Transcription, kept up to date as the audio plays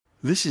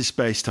This is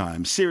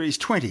Spacetime, Series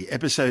 20,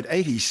 Episode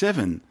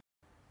 87.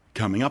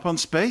 Coming up on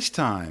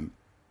Spacetime,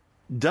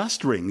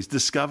 dust rings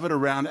discovered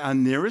around our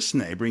nearest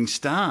neighbouring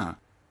star,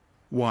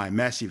 why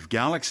massive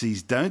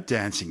galaxies don't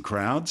dance in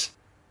crowds,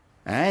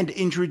 and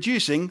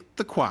introducing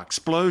the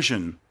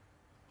quark-explosion.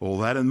 All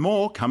that and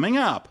more coming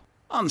up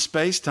on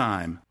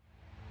Spacetime.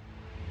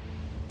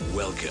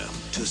 Welcome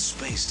to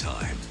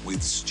Spacetime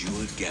with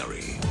Stuart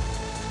Gary.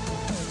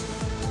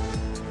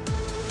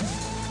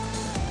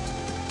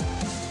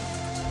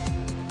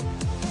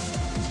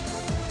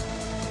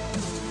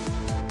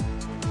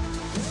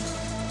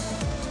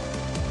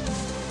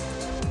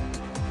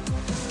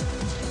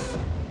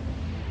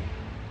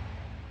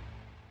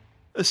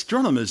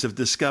 Astronomers have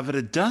discovered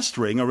a dust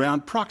ring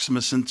around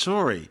Proxima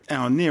Centauri,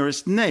 our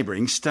nearest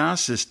neighbouring star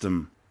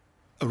system.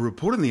 A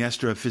report in the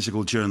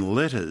astrophysical journal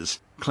Letters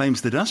claims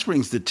the dust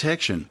ring's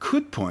detection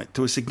could point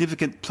to a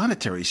significant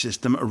planetary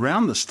system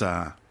around the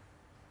star.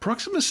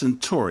 Proxima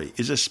Centauri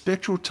is a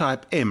spectral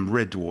type M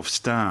red dwarf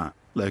star,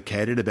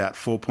 located about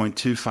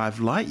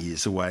 4.25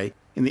 light-years away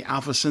in the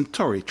Alpha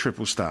Centauri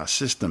triple star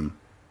system.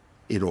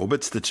 It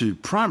orbits the two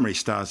primary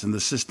stars in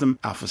the system,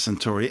 Alpha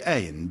Centauri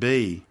A and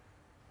B.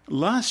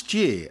 Last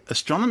year,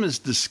 astronomers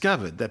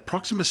discovered that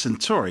Proxima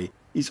Centauri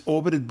is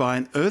orbited by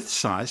an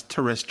Earth-sized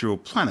terrestrial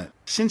planet,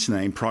 since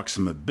named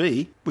Proxima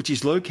b, which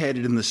is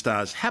located in the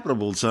star's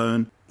habitable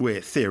zone,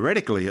 where,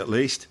 theoretically at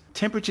least,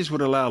 temperatures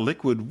would allow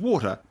liquid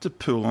water to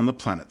pool on the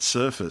planet's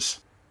surface.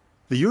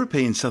 The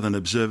European Southern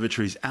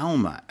Observatory's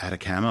ALMA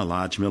Atacama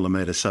Large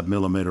Millimetre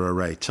Submillimetre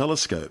Array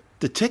Telescope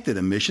detected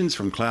emissions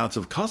from clouds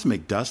of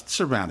cosmic dust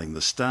surrounding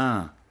the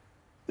star.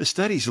 The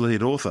study's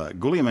lead author,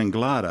 Guillem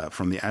Anglada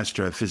from the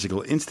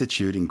Astrophysical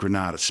Institute in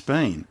Granada,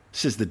 Spain,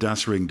 says the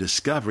dust ring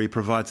discovery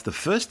provides the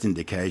first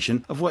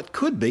indication of what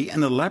could be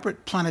an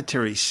elaborate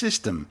planetary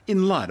system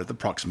in light of the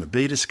Proxima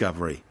b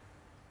discovery.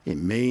 It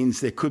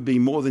means there could be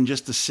more than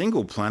just a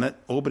single planet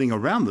orbiting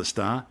around the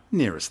star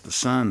nearest the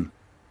Sun.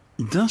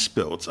 Dust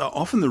belts are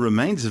often the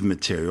remains of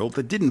material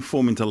that didn't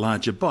form into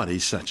larger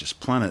bodies such as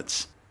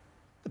planets.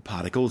 The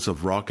particles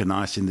of rock and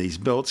ice in these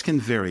belts can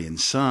vary in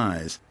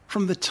size,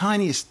 from the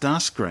tiniest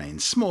dust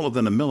grains smaller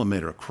than a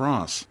millimetre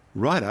across,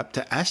 right up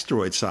to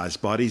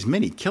asteroid-sized bodies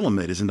many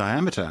kilometres in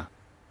diameter.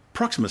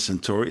 Proxima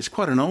Centauri is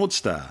quite an old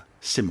star,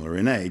 similar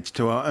in age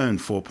to our own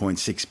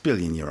 4.6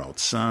 billion-year-old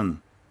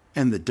Sun.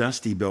 And the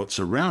dusty belts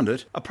around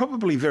it are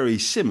probably very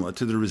similar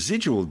to the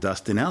residual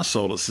dust in our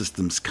solar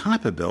system's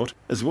Kuiper belt,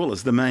 as well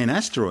as the main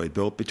asteroid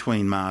belt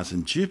between Mars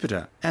and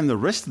Jupiter, and the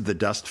rest of the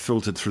dust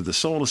filtered through the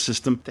solar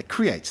system that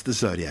creates the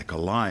zodiacal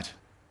light.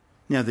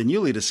 Now, the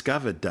newly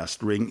discovered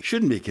dust ring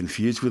shouldn't be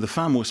confused with the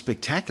far more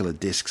spectacular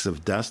disks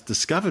of dust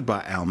discovered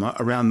by ALMA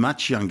around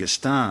much younger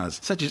stars,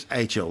 such as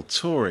HL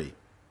Tauri.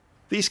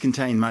 These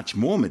contain much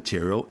more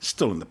material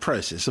still in the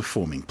process of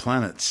forming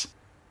planets.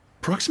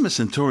 Proxima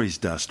Centauri's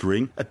dust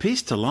ring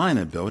appears to lie in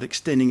a belt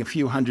extending a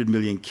few 100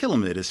 million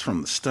kilometres from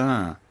the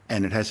star,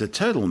 and it has a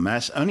total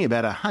mass only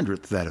about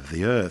 1/100th that of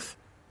the Earth.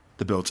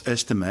 The belt's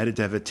estimated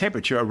to have a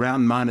temperature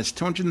around minus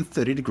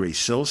 230 degrees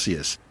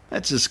Celsius.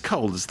 That's as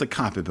cold as the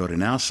Kuiper belt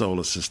in our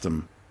solar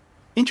system.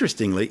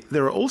 Interestingly,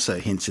 there are also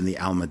hints in the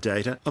ALMA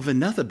data of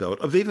another belt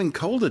of even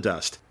colder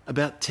dust,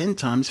 about 10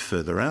 times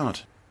further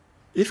out.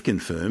 If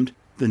confirmed,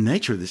 the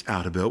nature of this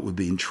outer belt would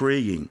be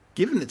intriguing,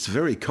 given its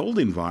very cold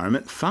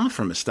environment far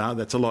from a star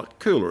that's a lot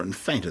cooler and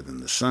fainter than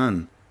the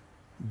Sun.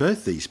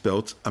 Both these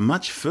belts are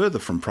much further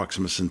from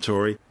Proxima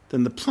Centauri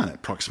than the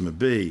planet Proxima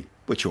b,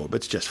 which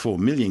orbits just 4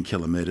 million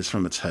kilometres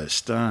from its host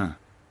star.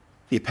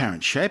 The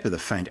apparent shape of the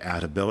faint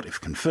outer belt,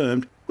 if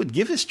confirmed, would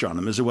give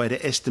astronomers a way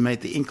to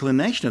estimate the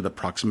inclination of the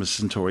Proxima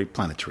Centauri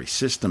planetary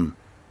system.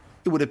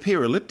 It would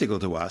appear elliptical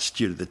to us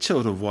due to the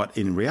tilt of what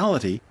in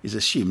reality is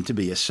assumed to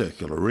be a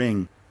circular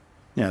ring.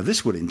 Now,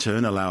 this would in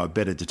turn allow a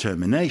better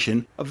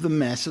determination of the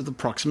mass of the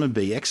Proxima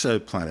b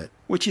exoplanet,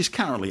 which is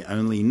currently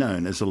only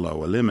known as a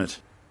lower limit.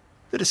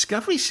 The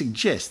discovery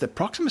suggests that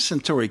Proxima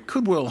Centauri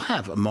could well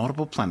have a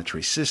multiple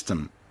planetary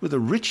system, with a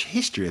rich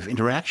history of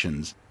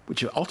interactions, which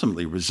have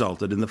ultimately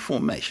resulted in the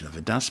formation of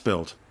a dust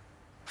belt.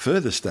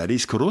 Further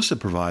studies could also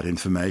provide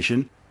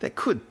information that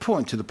could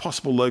point to the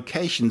possible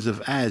locations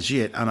of as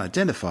yet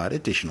unidentified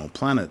additional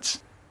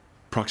planets.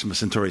 Proxima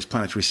Centauri's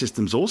planetary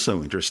system is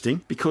also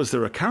interesting because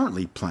there are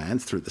currently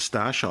plans through the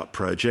Starshot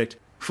project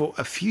for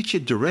a future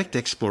direct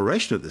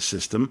exploration of the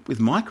system with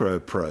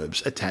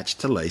microprobes attached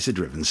to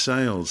laser-driven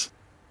sails.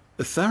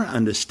 A thorough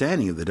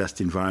understanding of the dust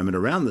environment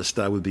around the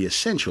star would be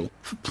essential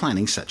for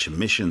planning such a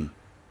mission.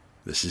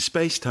 This is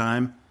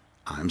Spacetime.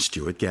 I'm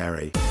Stuart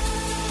Gary.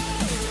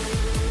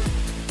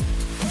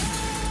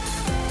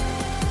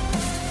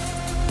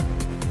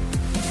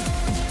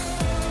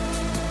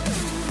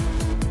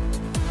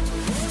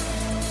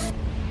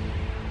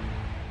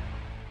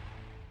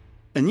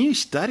 A new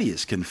study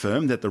has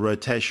confirmed that the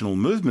rotational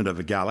movement of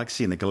a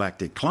galaxy in a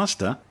galactic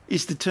cluster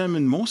is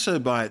determined more so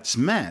by its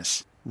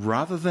mass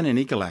rather than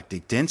any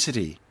galactic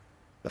density.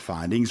 The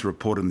findings,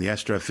 reported in the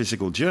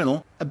Astrophysical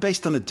Journal, are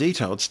based on a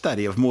detailed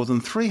study of more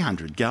than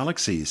 300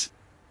 galaxies.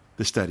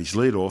 The study's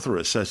lead author,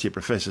 Associate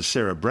Professor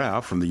Sarah Brow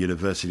from the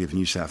University of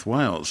New South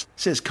Wales,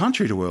 says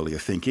contrary to earlier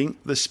thinking,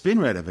 the spin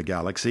rate of a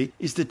galaxy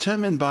is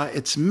determined by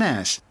its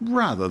mass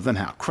rather than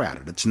how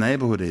crowded its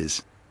neighbourhood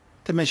is.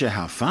 To measure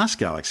how fast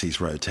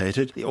galaxies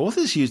rotated, the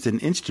authors used an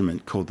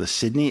instrument called the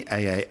Sydney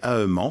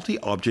AAO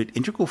Multi-Object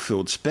Integral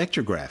Field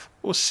Spectrograph,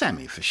 or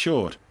SAMI for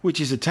short, which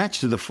is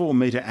attached to the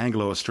 4-metre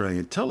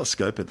Anglo-Australian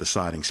telescope at the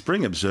Siding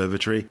Spring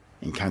Observatory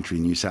in country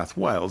New South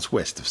Wales,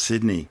 west of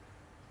Sydney.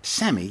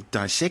 SAMI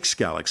dissects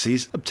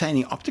galaxies,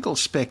 obtaining optical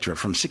spectra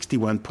from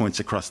 61 points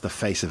across the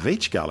face of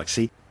each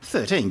galaxy,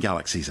 13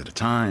 galaxies at a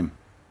time.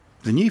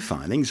 The new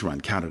findings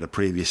run counter to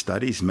previous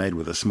studies made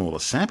with a smaller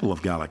sample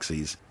of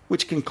galaxies,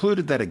 which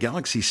concluded that a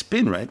galaxy's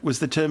spin rate was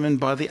determined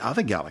by the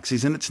other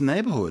galaxies in its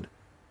neighbourhood.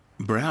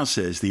 Brow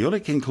says the early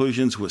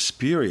conclusions were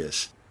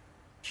spurious.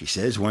 She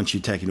says once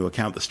you take into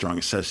account the strong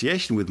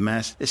association with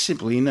mass, there's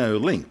simply no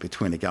link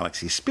between a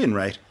galaxy's spin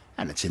rate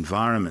and its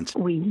environment.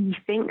 We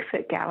think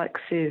that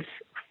galaxies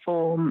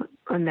form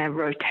and they're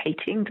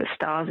rotating. The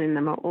stars in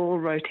them are all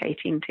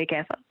rotating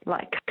together.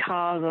 Like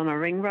cars on a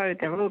ring road,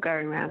 they're all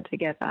going around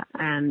together,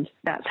 and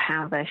that's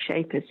how their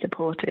shape is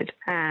supported.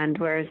 And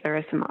whereas there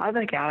are some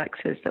other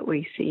galaxies that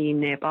we see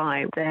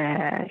nearby,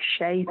 their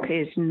shape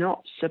is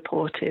not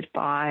supported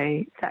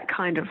by that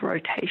kind of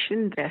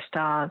rotation. Their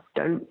stars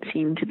don't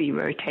seem to be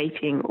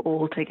rotating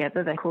all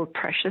together. They're called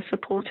pressure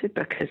supported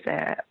because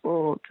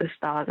the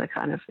stars are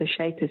kind of, the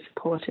shape is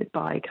supported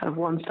by kind of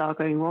one star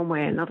going one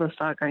way, another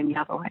star going the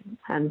other way,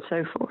 and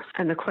so forth.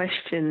 And the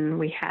question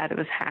we had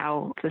was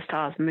how the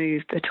stars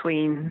move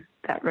between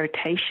that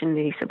rotation,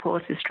 the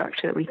supportive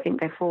structure that we think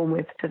they form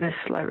with, to this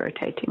slow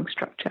rotating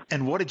structure.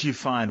 And what did you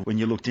find when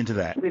you looked into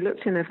that? We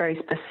looked in a very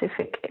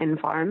specific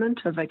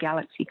environment of a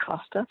galaxy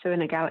cluster. So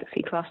in a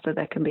galaxy cluster,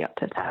 there can be up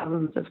to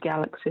thousands of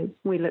galaxies.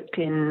 We looked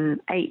in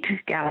 8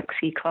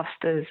 galaxy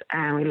clusters,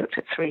 and we looked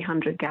at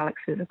 300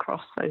 galaxies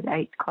across those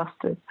 8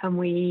 clusters. And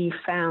we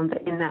found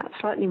that in that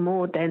slightly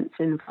more dense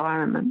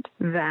environment,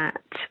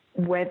 that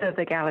whether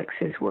the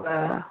galaxies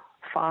were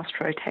fast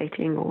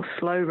rotating or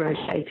slow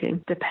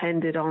rotating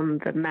depended on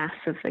the mass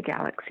of the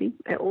galaxy.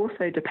 It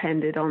also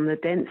depended on the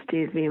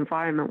density of the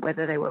environment,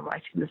 whether they were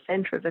right in the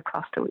center of the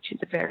cluster, which is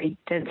a very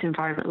dense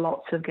environment,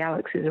 lots of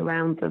galaxies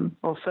around them,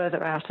 or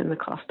further out in the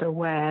cluster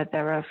where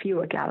there are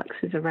fewer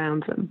galaxies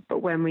around them.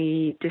 But when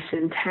we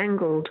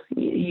disentangled,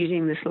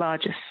 using this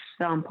larger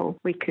sample,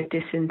 we could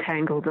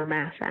disentangle the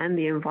mass and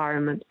the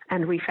environment,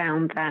 and we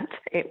found that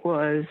it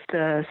was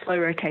the slow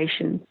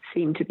rotation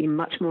seemed to be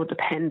much more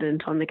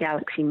dependent on the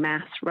galaxy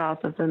mass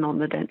rather than on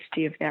the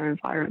density of their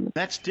environment.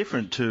 That's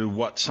different to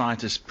what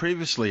scientists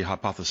previously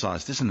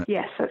hypothesized, isn't it?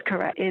 Yes, that's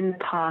correct. In the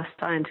past,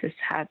 scientists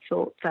had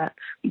thought that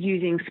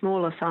using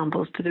smaller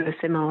samples to do a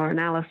similar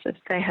analysis,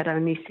 they had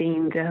only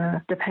seen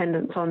the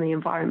dependence on the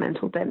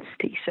environmental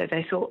density. So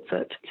they thought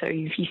that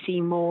if you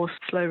see more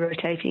slow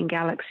rotating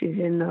galaxies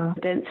in the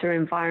denser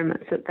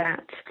environments,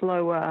 that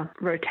slower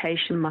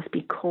rotation must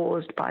be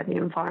caused by the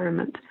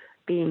environment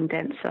being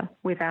denser.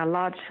 With our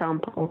large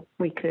sample,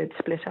 we could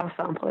split our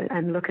sample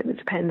and look at the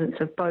dependence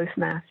of both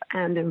mass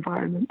and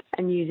environment.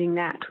 And using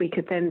that, we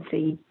could then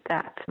see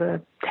that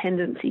the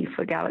tendency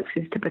for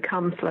galaxies to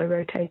become slow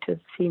rotators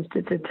seems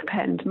to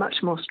depend much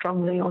more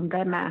strongly on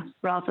their mass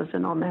rather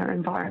than on their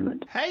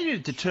environment. How do you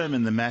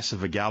determine the mass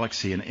of a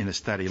galaxy in a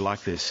study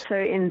like this? So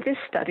in this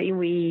study,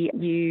 we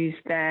use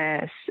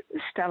their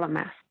stellar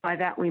mass. By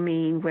that we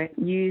mean we're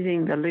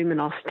using the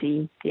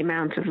luminosity, the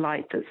amount of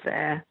light that's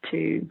there,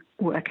 to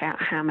work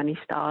out how many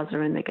stars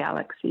are in the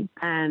galaxy.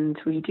 And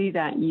we do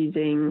that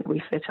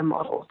we fit a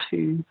model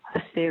to a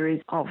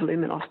series of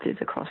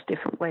luminosities across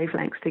different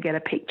wavelengths to get a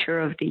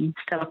picture of the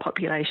stellar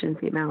populations,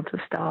 the amount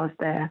of stars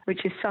there,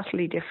 which is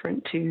subtly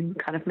different to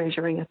kind of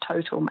measuring a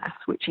total mass,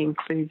 which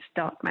includes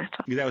dark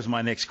matter. That was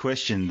my next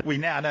question. We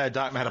now know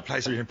dark matter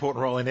plays an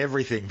important role in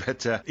everything,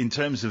 but in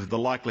terms of the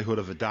likelihood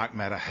of a dark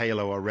matter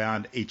halo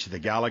around each of the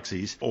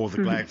galaxies or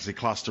the galaxy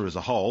cluster as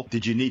a whole,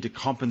 did you need to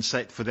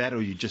compensate for that,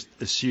 or you just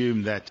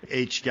assume that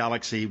each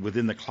galaxy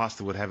within the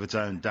cluster would have its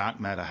own dark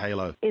matter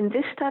halo? In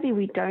this study,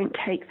 we don't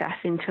take that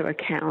into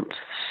account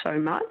so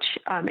much.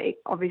 It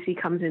obviously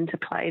comes into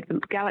play.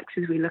 The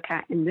galaxies we look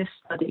at in this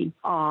study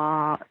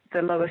are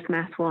the lowest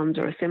mass ones,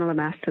 or a similar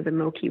mass to the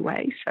Milky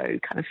Way, so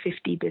kind of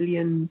 50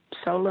 billion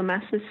solar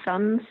masses,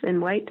 suns in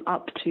weight,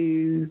 up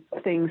to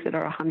things that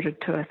are 100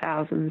 to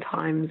 1,000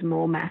 times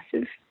more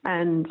massive.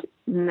 And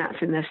that's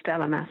in their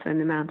stellar mass and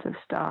the amount of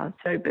stars.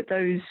 But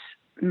those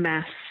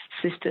mass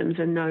systems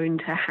are known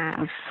to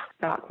have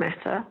dark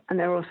matter, and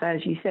they're also,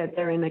 as you said,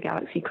 they're in a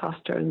galaxy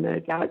cluster, and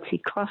the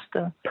galaxy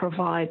cluster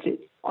provides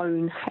its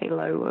own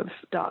halo of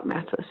dark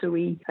matter. So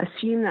we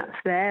assume that's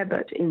there,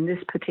 but in this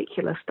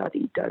particular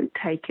study don't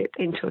take it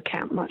into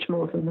account much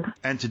more than that.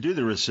 And to do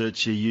the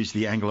research, you use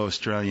the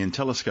Anglo-Australian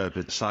telescope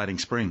at Siding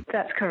Spring.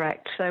 That's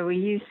correct. So we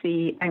use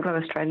the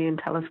Anglo-Australian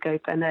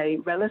telescope and a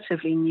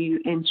relatively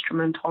new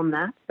instrument on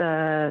that,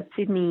 the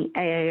Sydney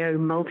AAO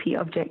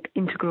Multi-Object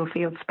Integral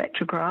Field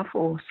Spectrograph,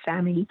 or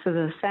SAMI. So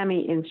the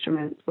SAMI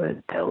instrument was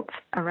built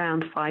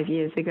around 5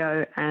 years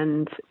ago,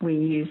 and we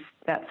use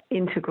That's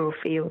integral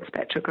field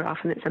spectrograph,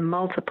 and it's a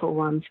multiple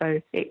one,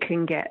 so it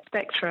can get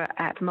spectra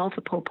at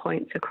multiple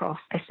points across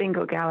a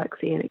single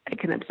galaxy, and it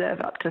can observe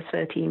up to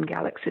 13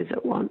 galaxies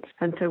at once.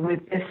 And so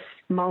with this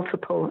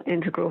multiple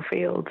integral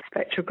field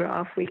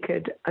spectrograph, we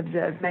could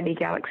observe many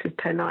galaxies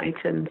per night.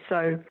 And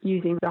so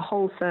using the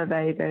whole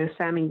survey, the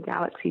SAMI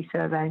Galaxy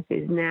Survey,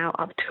 is now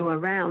up to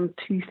around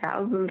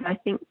 2,000, I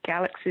think,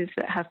 galaxies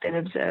that have been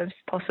observed,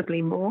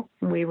 possibly more.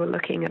 And we were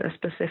looking at a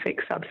specific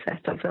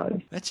subset of those.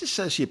 That's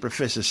Associate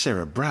Professor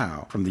Sarah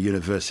Brow from the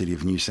University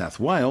of New South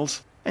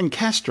Wales, and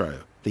CASTRO,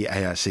 the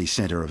ARC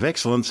Centre of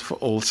Excellence for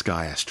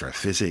All-Sky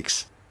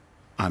Astrophysics.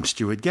 I'm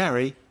Stuart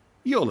Gary.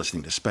 You're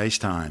listening to Space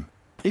Time.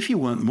 If you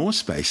want more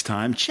space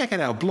time, check out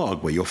our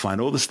blog where you'll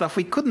find all the stuff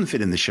we couldn't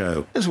fit in the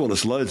show, as well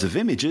as loads of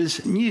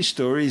images, news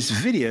stories,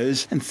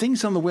 videos, and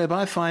things on the web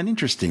I find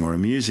interesting or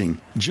amusing.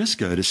 Just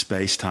go to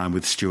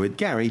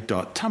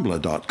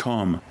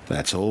spacetimewithstuartgary.tumblr.com.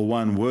 That's all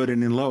one word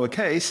and in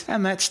lowercase,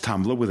 and that's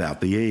Tumblr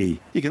without the E.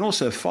 You can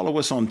also follow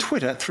us on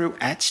Twitter through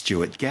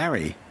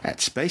 @StuartGary, at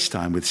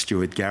Spacetime with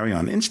Stuart Gary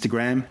on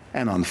Instagram,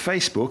 and on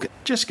Facebook,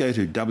 just go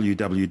to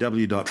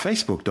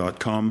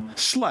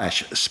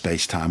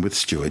www.facebook.com/Spacetime with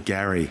Stuart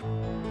Gary.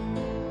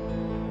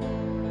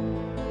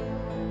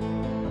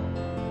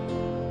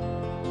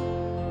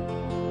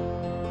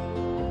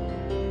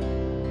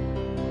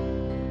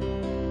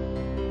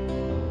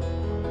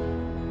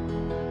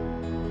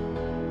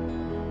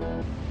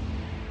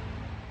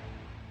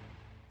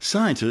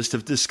 Scientists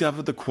have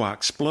discovered the quark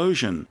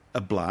explosion,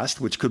 a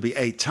blast which could be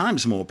 8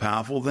 times more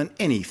powerful than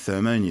any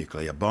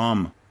thermonuclear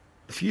bomb.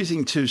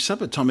 Fusing two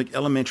subatomic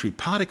elementary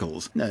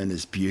particles, known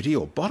as beauty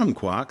or bottom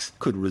quarks,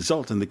 could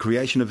result in the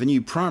creation of a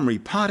new primary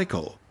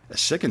particle, a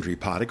secondary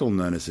particle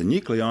known as a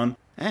nucleon,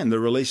 and the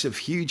release of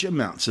huge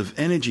amounts of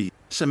energy,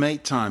 some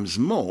 8 times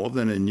more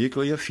than a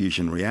nuclear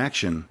fusion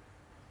reaction.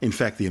 In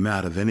fact, the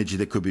amount of energy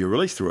that could be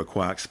released through a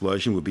quark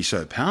explosion would be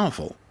so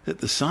powerful that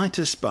the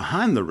scientists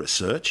behind the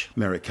research,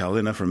 Merit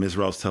Kalina from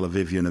Israel's Tel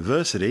Aviv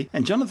University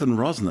and Jonathan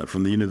Rosner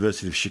from the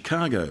University of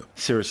Chicago,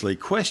 seriously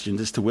questioned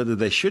as to whether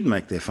they should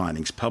make their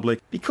findings public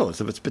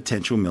because of its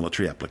potential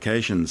military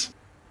applications.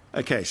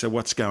 Okay, so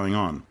what's going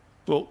on?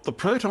 Well, the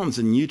protons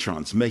and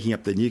neutrons making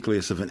up the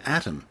nucleus of an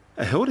atom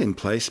are held in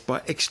place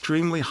by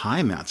extremely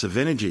high amounts of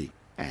energy,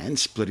 and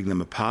splitting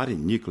them apart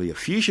in nuclear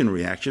fusion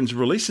reactions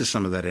releases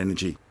some of that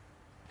energy.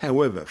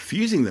 However,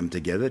 fusing them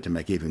together to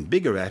make even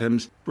bigger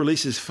atoms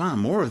releases far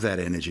more of that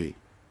energy.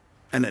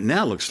 And it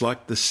now looks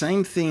like the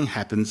same thing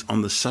happens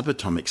on the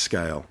subatomic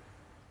scale.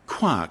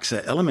 Quarks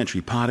are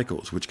elementary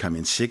particles which come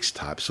in 6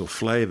 types or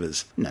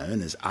flavors,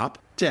 known as up,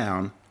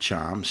 down,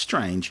 charm,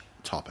 strange,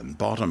 top and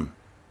bottom.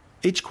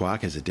 Each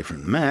quark has a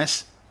different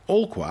mass,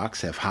 all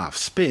quarks have half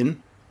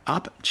spin,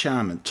 up,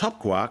 charm and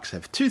top quarks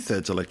have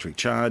 2/3 electric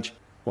charge,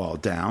 while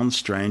down,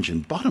 strange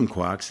and bottom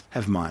quarks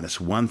have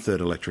 -1/3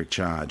 electric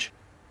charge.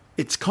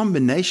 It's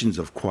combinations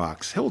of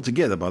quarks held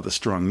together by the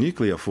strong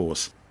nuclear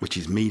force, which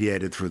is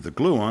mediated through the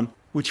gluon,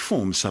 which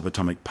forms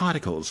subatomic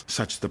particles,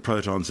 such as the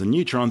protons and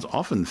neutrons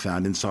often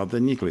found inside the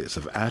nucleus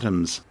of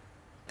atoms.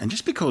 And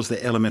just because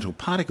they're elemental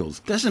particles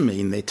doesn't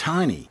mean they're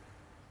tiny.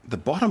 The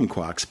bottom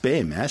quark's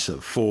bare mass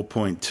of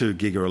 4.2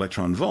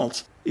 gigaelectron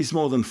volts is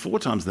more than 4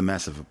 times the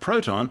mass of a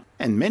proton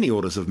and many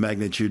orders of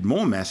magnitude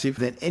more massive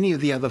than any of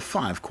the other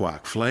 5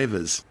 quark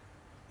flavors.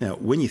 Now,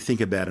 when you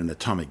think about an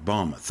atomic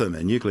bomb, a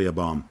thermonuclear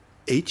bomb,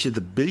 each of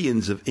the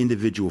billions of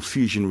individual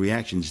fusion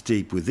reactions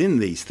deep within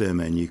these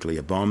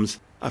thermonuclear bombs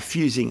are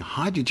fusing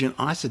hydrogen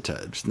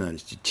isotopes known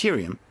as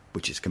deuterium,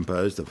 which is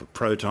composed of a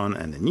proton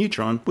and a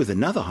neutron, with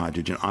another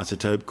hydrogen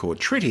isotope called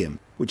tritium,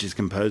 which is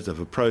composed of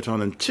a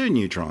proton and 2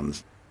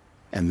 neutrons.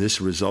 And this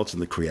results in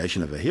the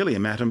creation of a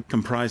helium atom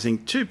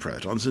comprising 2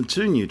 protons and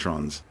 2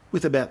 neutrons,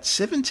 with about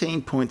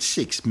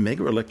 17.6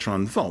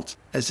 megaelectron volts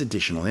as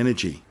additional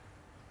energy.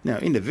 Now,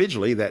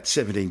 individually, that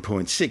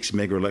 17.6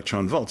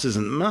 megaelectron volts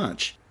isn't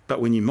much. But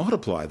when you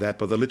multiply that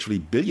by the literally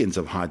billions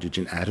of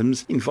hydrogen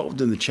atoms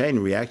involved in the chain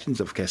reactions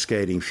of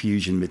cascading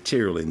fusion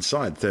material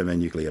inside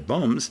thermonuclear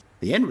bombs,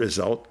 the end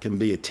result can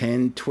be a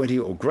 10, 20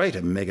 or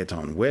greater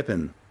megaton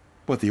weapon.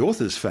 What the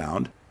authors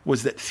found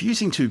was that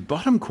fusing 2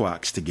 bottom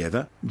quarks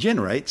together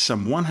generates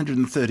some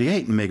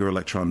 138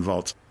 megaelectron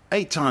volts,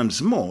 8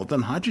 times more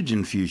than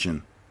hydrogen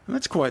fusion. And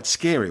that's quite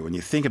scary when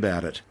you think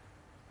about it.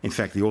 In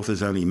fact, the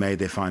authors only made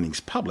their findings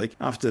public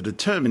after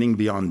determining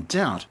beyond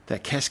doubt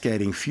that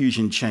cascading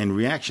fusion chain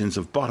reactions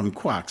of bottom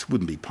quarks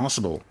wouldn't be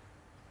possible.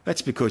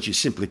 That's because you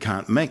simply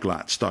can't make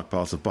large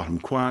stockpiles of bottom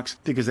quarks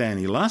because they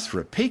only last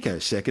for a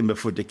picosecond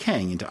before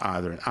decaying into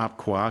either an up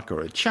quark or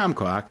a charm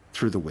quark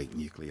through the weak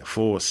nuclear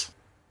force.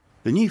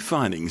 The new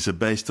findings are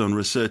based on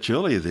research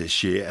earlier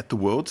this year at the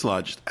world's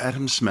largest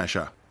atom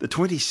smasher, the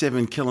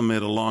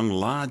 27-kilometre-long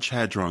Large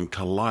Hadron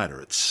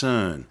Collider at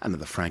CERN, under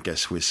the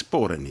Franco-Swiss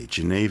border near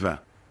Geneva.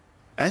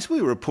 As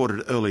we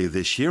reported earlier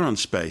this year on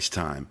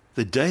Spacetime,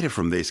 the data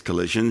from these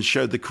collisions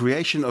showed the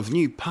creation of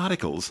new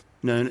particles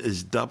known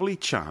as doubly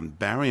charmed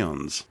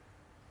baryons.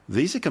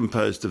 These are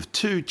composed of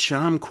 2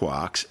 charm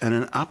quarks and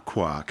an up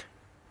quark.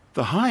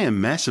 The higher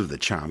mass of the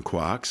charm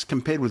quarks,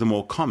 compared with the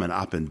more common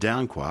up and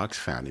down quarks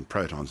found in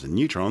protons and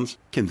neutrons,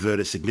 convert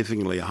a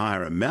significantly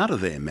higher amount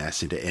of their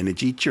mass into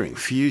energy during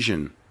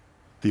fusion.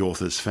 The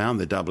authors found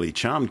the doubly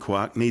charmed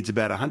quark needs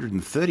about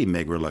 130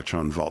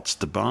 megaelectron volts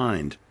to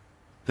bind.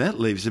 That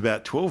leaves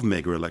about 12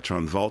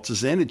 megaelectron volts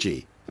as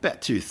energy,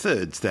 about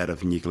 2/3 that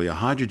of nuclear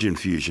hydrogen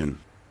fusion.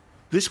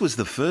 This was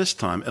the first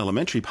time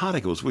elementary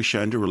particles were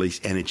shown to release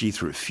energy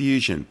through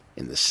fusion,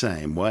 in the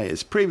same way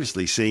as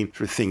previously seen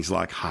through things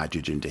like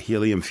hydrogen to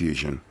helium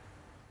fusion.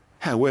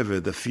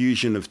 However, the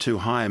fusion of two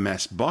higher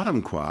mass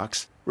bottom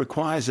quarks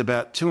requires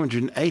about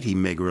 280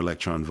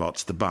 megaelectron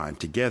volts to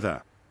bind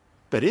together.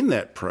 But in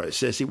that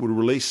process, it would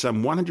release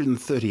some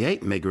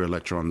 138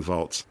 megaelectron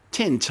volts,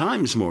 10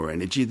 times more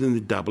energy than the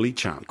doubly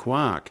charmed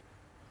quark.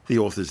 The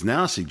authors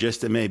now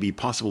suggest it may be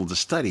possible to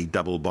study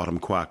double bottom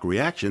quark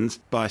reactions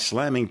by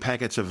slamming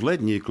packets of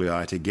lead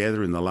nuclei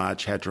together in the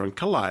Large Hadron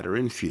Collider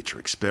in future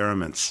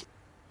experiments.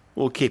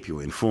 We'll keep you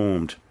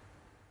informed.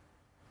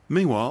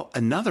 Meanwhile,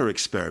 another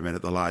experiment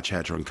at the Large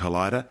Hadron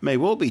Collider may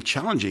well be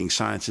challenging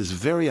science's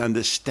very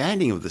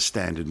understanding of the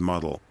Standard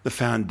Model, the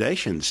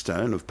foundation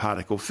stone of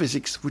particle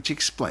physics which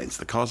explains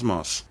the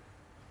cosmos.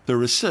 The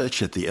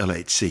research at the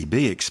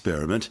LHCb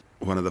experiment,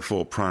 one of the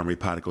 4 primary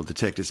particle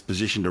detectors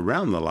positioned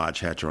around the Large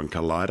Hadron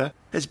Collider,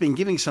 has been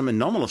giving some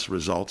anomalous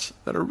results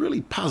that are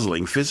really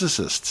puzzling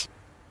physicists.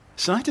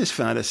 Scientists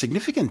found a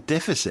significant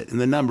deficit in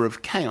the number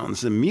of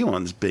kaons and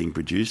muons being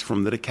produced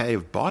from the decay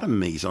of bottom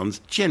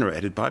mesons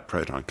generated by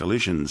proton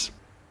collisions.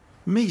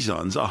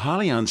 Mesons are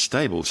highly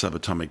unstable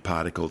subatomic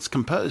particles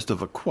composed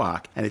of a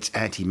quark and its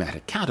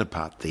antimatter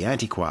counterpart, the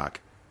antiquark.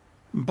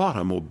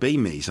 Bottom or B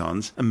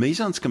mesons are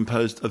mesons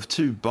composed of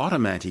 2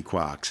 bottom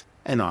antiquarks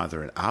and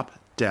either an up,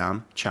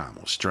 down, charm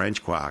or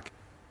strange quark.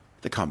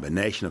 The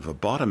combination of a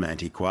bottom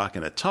antiquark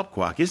and a top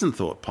quark isn't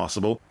thought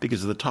possible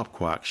because of the top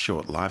quark's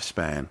short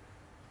lifespan.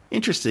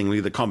 Interestingly,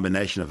 the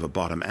combination of a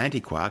bottom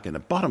antiquark and a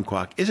bottom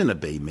quark isn't a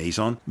B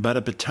meson, but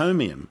a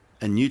batomium,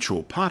 a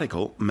neutral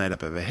particle made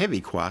up of a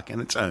heavy quark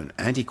and its own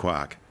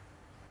antiquark.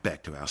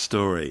 Back to our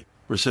story.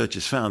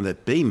 Researchers found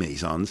that B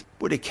mesons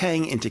were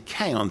decaying into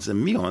kaons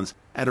and muons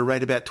at a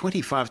rate about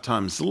 25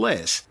 times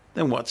less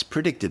than what's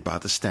predicted by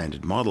the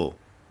Standard Model.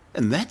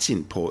 And that's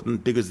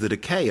important because the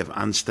decay of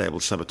unstable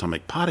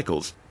subatomic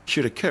particles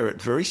should occur at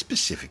very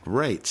specific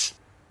rates.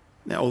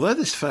 Now, although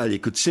this failure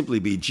could simply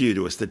be due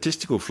to a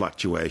statistical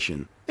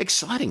fluctuation,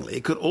 excitingly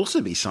it could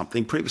also be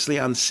something previously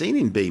unseen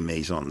in B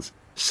mesons,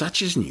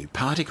 such as new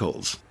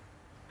particles.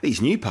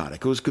 These new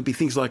particles could be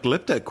things like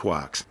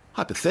leptoquarks,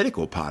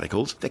 hypothetical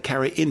particles that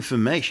carry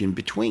information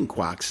between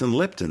quarks and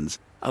leptons,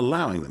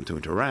 allowing them to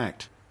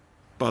interact.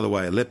 By the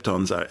way,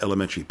 leptons are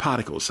elementary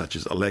particles such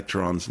as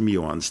electrons,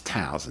 muons,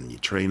 taus, and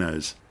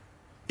neutrinos.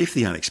 If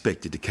the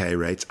unexpected decay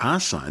rates are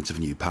signs of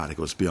new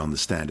particles beyond the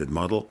Standard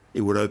Model,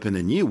 it would open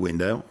a new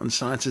window on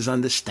science's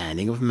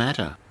understanding of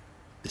matter.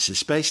 This is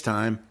Space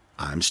Time.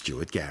 I'm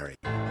Stuart Gary.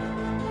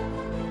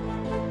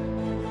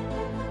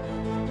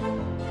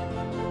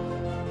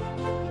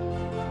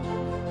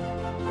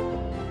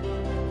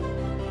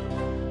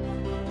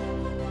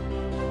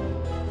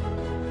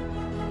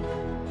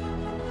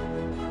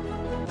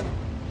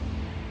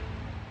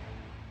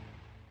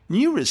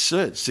 New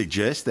research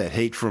suggests that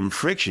heat from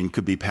friction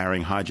could be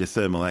powering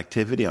hydrothermal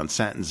activity on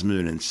Saturn's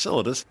moon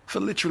Enceladus for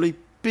literally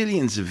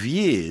billions of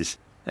years,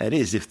 that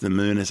is, if the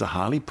moon has a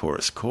highly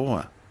porous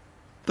core.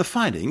 The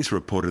findings,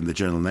 reported in the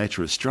journal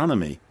Nature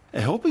Astronomy, are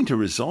helping to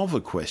resolve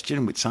a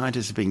question which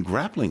scientists have been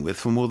grappling with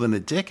for more than a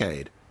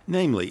decade,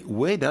 namely,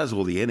 where does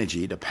all the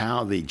energy to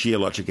power the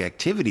geologic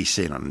activity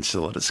seen on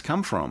Enceladus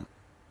come from?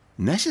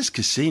 NASA's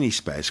Cassini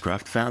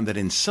spacecraft found that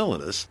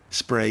Enceladus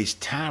sprays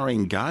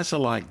towering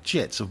geyser-like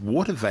jets of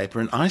water vapor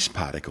and ice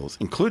particles,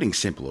 including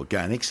simple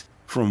organics,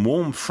 from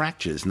warm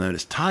fractures known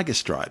as tiger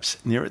stripes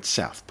near its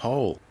south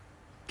pole.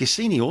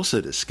 Cassini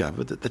also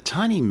discovered that the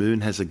tiny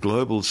moon has a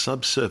global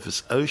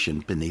subsurface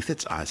ocean beneath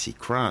its icy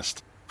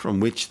crust, from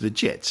which the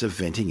jets are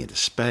venting into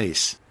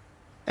space.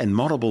 And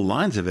multiple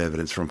lines of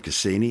evidence from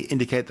Cassini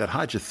indicate that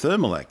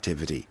hydrothermal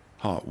activity,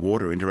 hot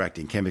water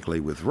interacting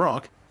chemically with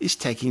rock, is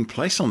taking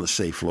place on the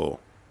seafloor.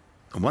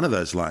 And one of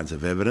those lines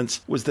of evidence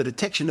was the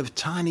detection of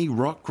tiny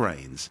rock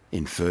grains,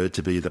 inferred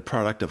to be the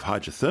product of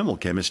hydrothermal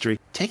chemistry,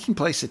 taking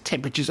place at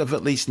temperatures of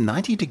at least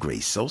 90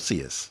 degrees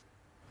Celsius.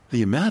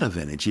 The amount of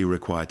energy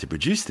required to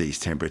produce these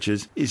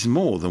temperatures is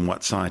more than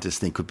what scientists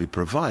think could be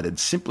provided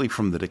simply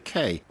from the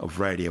decay of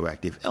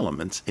radioactive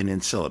elements in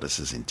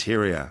Enceladus's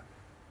interior.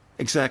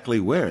 Exactly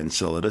where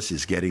Enceladus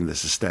is getting the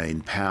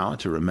sustained power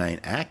to remain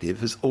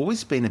active has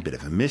always been a bit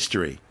of a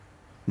mystery.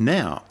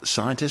 Now,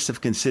 scientists have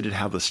considered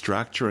how the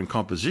structure and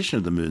composition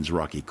of the moon's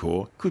rocky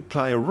core could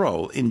play a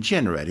role in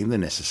generating the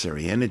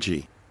necessary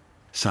energy.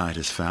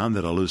 Scientists found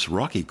that a loose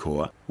rocky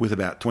core, with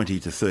about 20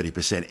 to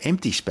 30%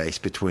 empty space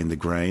between the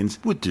grains,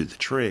 would do the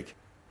trick.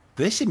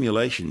 Their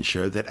simulations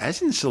showed that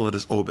as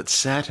Enceladus orbits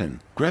Saturn,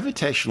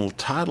 gravitational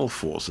tidal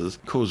forces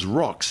cause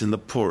rocks in the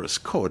porous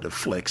core to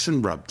flex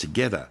and rub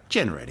together,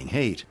 generating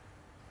heat.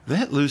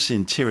 That loose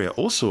interior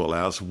also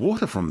allows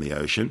water from the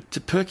ocean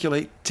to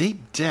percolate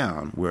deep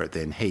down, where it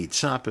then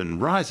heats up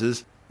and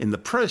rises, in the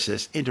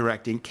process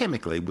interacting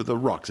chemically with the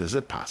rocks as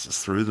it passes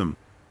through them.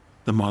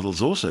 The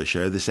models also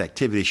show this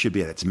activity should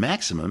be at its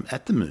maximum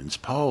at the Moon's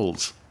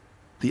poles.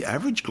 The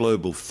average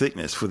global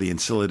thickness for the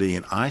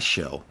Enceladian ice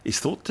shell is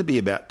thought to be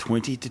about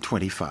 20 to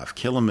 25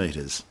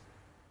 kilometres.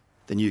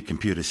 The new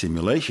computer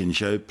simulations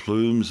show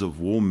plumes of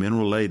warm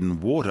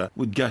mineral-laden water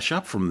would gush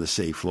up from the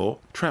seafloor,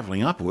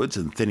 travelling upwards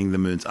and thinning the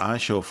Moon's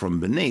ice shell from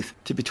beneath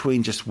to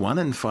between just 1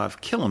 and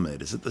 5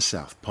 kilometres at the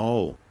South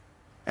Pole.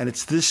 And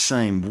it's this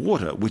same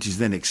water which is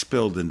then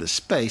expelled into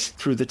space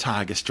through the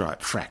tiger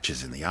stripe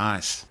fractures in the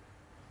ice.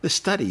 The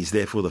study is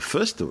therefore the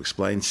first to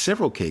explain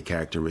several key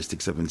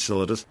characteristics of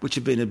Enceladus which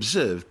have been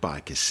observed by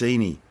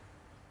Cassini.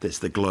 There's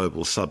the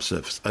global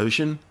subsurface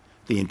ocean,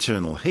 the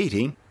internal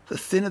heating, the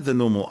thinner than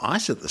normal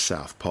ice at the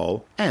South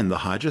Pole, and the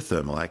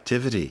hydrothermal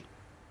activity.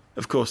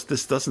 Of course,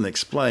 this doesn't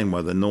explain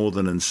why the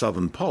northern and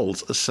southern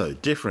poles are so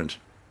different.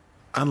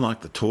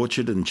 Unlike the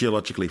tortured and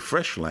geologically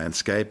fresh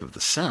landscape of the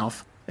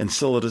south,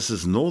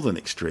 Enceladus's northern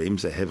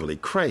extremes are heavily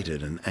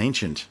cratered and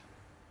ancient.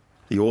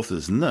 The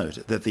authors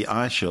note that the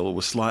ice shell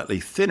was slightly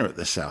thinner at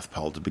the South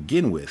Pole to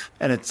begin with,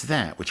 and it's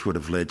that which would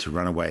have led to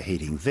runaway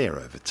heating there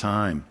over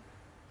time.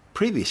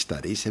 Previous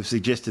studies have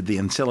suggested the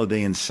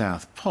Enceladian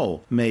South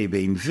Pole may have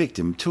been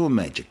victim to a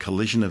major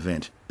collision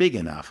event, big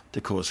enough to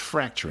cause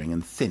fracturing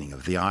and thinning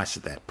of the ice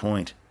at that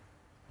point.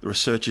 The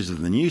researchers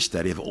of the new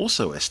study have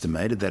also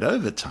estimated that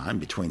over time,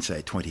 between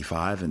say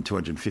 25 and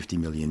 250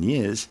 million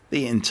years,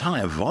 the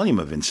entire volume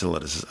of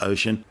Enceladus's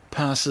ocean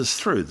passes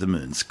through the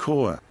Moon's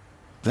core.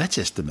 That's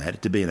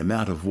estimated to be an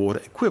amount of water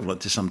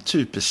equivalent to some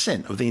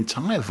 2% of the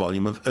entire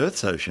volume of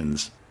Earth's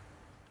oceans.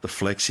 The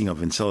flexing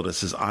of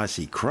Enceladus's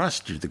icy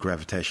crust due to the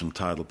gravitational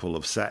tidal pull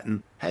of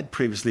Saturn had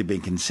previously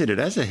been considered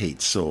as a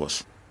heat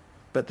source,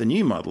 but the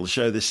new models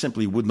show this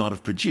simply would not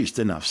have produced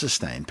enough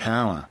sustained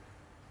power.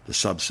 The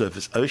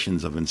subsurface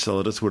oceans of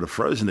Enceladus would have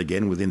frozen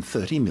again within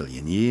 30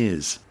 million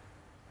years.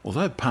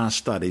 Although past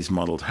studies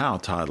modelled how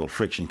tidal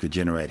friction could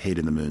generate heat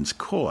in the Moon's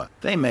core,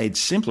 they made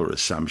simpler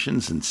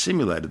assumptions and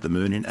simulated the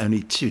Moon in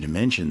only 2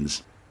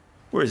 dimensions,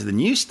 whereas the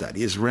new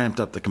study has ramped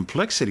up the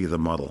complexity of the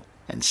model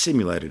and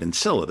simulated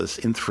Enceladus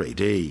in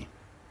 3D.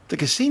 The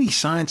Cassini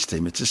science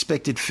team had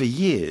suspected for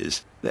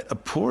years that a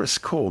porous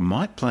core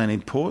might play an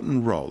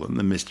important role in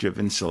the mystery of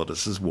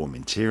Enceladus's warm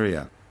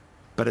interior.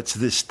 But it's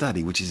this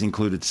study which has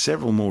included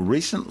several more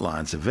recent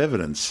lines of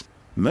evidence,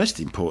 most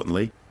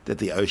importantly, that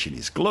the ocean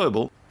is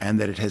global and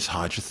that it has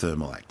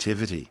hydrothermal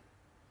activity.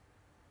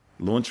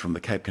 Launched from the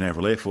Cape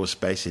Canaveral Air Force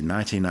Base in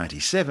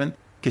 1997,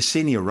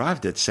 Cassini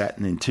arrived at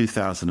Saturn in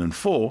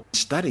 2004,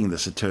 studying the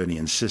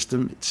Saturnian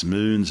system, its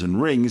moons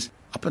and rings,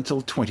 up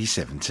until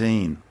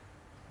 2017.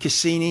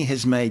 Cassini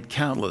has made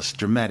countless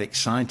dramatic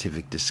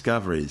scientific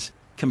discoveries,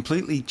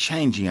 completely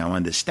changing our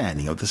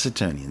understanding of the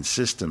Saturnian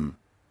system.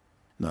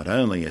 Not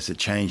only has it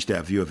changed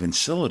our view of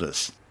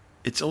Enceladus,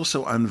 it's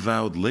also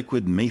unveiled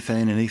liquid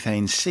methane and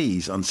ethane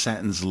seas on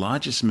Saturn's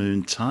largest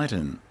moon,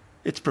 Titan.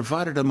 It's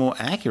provided a more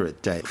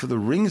accurate date for the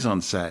rings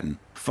on Saturn,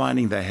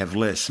 finding they have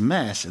less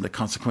mass and are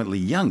consequently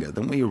younger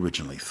than we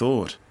originally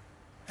thought.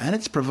 And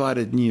it's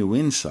provided new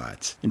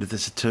insights into the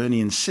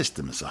Saturnian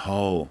system as a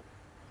whole.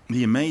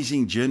 The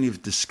amazing journey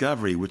of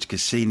discovery which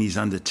Cassini's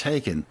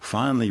undertaken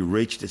finally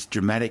reached its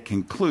dramatic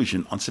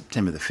conclusion on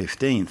September the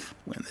 15th,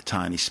 when the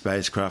tiny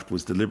spacecraft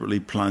was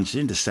deliberately plunged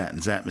into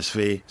Saturn's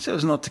atmosphere so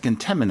as not to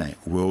contaminate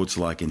worlds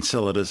like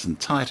Enceladus and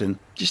Titan,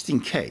 just in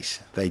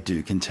case they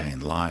do contain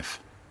life.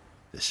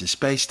 This is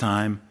Space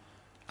Time.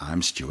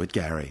 I'm Stuart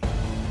Gary.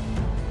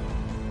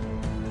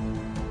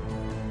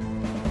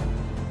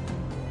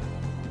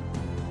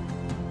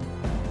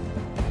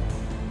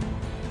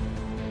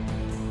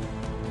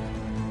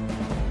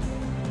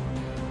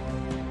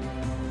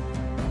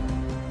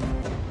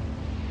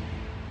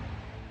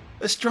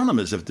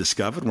 Astronomers have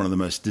discovered one of the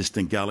most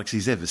distant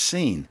galaxies ever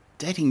seen,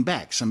 dating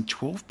back some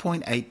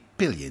 12.8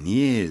 billion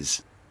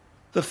years.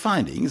 The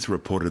findings,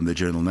 reported in the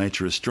journal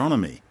Nature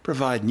Astronomy,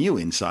 provide new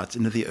insights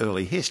into the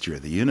early history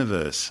of the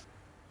universe.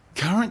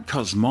 Current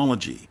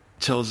cosmology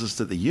tells us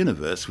that the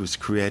universe was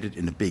created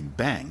in a Big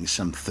Bang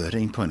some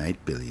 13.8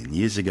 billion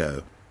years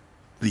ago.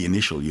 The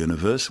initial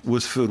universe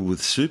was filled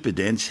with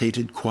super-dense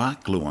heated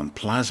quark-gluon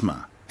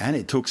plasma, and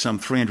it took some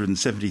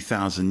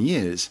 370,000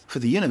 years for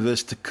the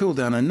universe to cool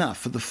down enough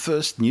for the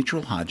first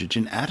neutral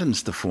hydrogen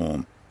atoms to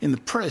form, in the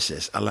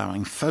process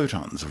allowing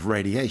photons of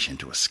radiation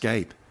to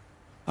escape.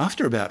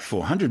 After about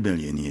 400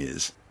 million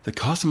years, the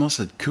cosmos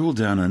had cooled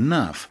down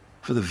enough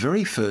for the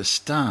very first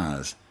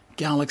stars,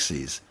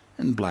 galaxies,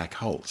 and black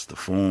holes to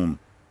form.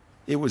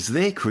 It was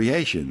their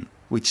creation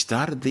which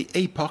started the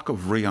epoch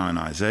of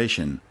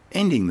reionization,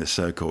 ending the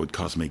so-called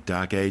cosmic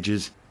dark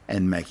ages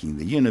and making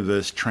the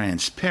universe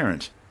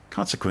transparent,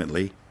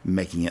 consequently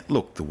making it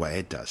look the way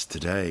it does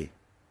today.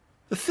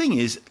 The thing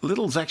is,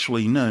 little's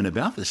actually known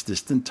about this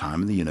distant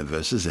time in the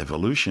universe's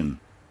evolution.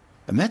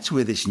 And that's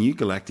where this new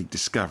galactic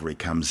discovery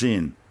comes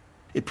in.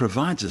 It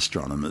provides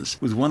astronomers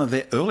with one of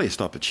their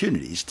earliest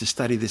opportunities to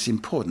study this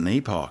important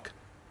epoch.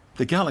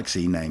 The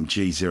galaxy named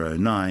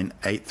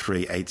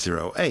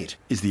G09-83808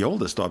 is the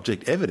oldest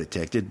object ever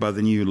detected by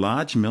the new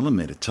Large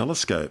Millimeter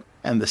Telescope,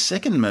 and the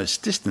second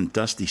most distant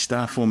dusty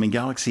star-forming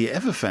galaxy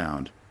ever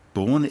found,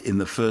 born in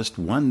the first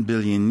 1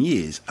 billion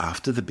years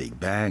after the Big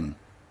Bang.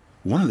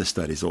 One of the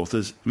study's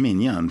authors, Min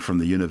Yun from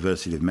the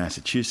University of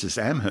Massachusetts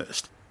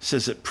Amherst,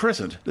 says at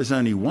present there's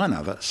only one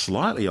other,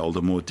 slightly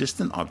older, more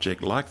distant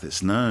object like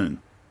this known.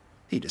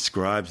 He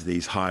describes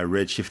these high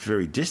redshift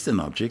very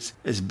distant objects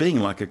as being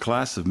like a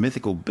class of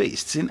mythical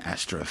beasts in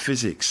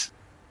astrophysics.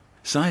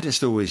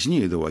 Scientists always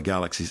knew there were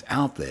galaxies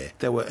out there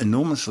that were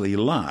enormously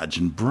large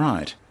and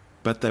bright,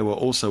 but they were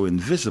also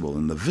invisible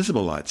in the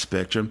visible light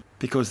spectrum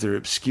because they're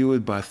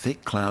obscured by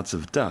thick clouds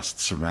of dust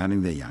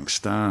surrounding their young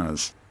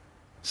stars.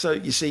 So,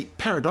 you see,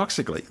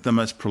 paradoxically, the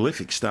most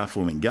prolific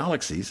star-forming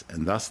galaxies,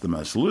 and thus the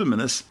most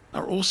luminous,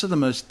 are also the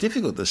most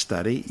difficult to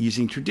study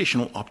using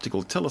traditional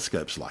optical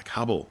telescopes like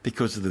Hubble,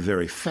 because of the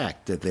very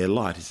fact that their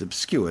light is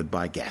obscured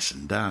by gas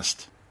and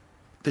dust.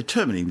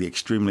 Determining the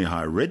extremely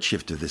high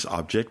redshift of this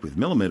object with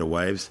millimeter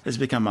waves has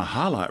become a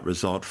highlight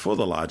result for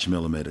the Large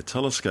Millimeter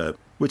Telescope,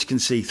 which can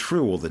see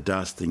through all the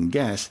dust and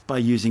gas by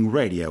using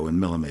radio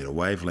and millimeter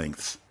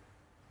wavelengths.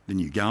 The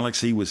new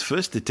galaxy was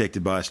first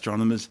detected by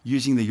astronomers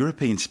using the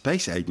European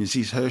Space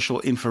Agency's Herschel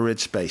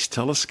Infrared Space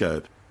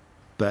Telescope.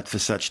 But for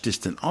such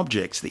distant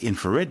objects, the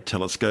infrared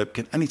telescope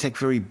can only take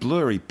very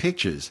blurry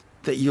pictures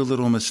that yielded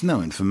almost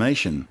no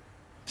information.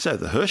 So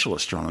the Herschel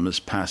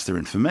astronomers passed their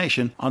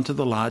information onto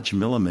the Large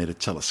Millimeter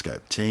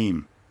Telescope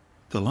team.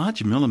 The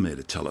Large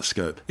Millimeter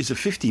Telescope is a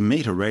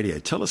 50-metre radio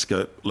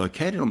telescope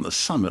located on the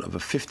summit of a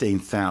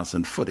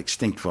 15,000-foot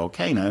extinct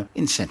volcano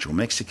in central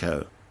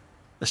Mexico.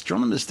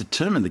 Astronomers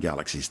determine the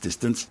galaxy's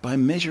distance by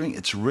measuring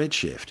its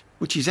redshift,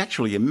 which is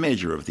actually a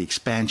measure of the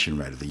expansion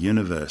rate of the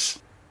universe.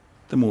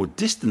 The more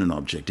distant an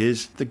object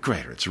is, the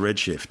greater its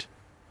redshift.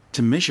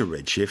 To measure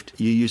redshift,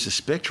 you use a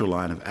spectral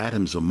line of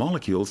atoms or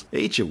molecules,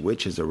 each of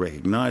which has a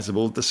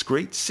recognizable,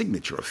 discrete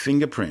signature or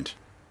fingerprint.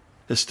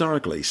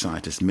 Historically,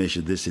 scientists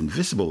measured this in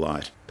visible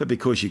light, but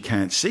because you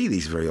can't see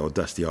these very old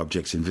dusty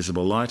objects in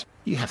visible light,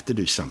 you have to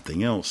do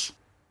something else.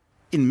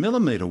 In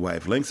millimetre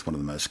wavelengths, one of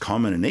the most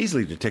common and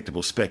easily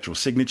detectable spectral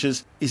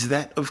signatures is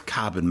that of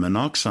carbon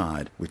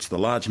monoxide, which the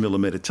Large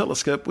Millimeter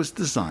Telescope was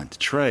designed to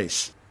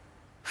trace.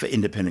 For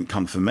independent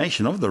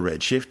confirmation of the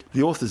redshift,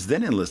 the authors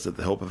then enlisted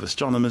the help of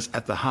astronomers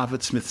at the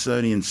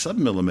Harvard-Smithsonian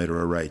Submillimeter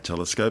Array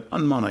Telescope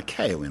on Mauna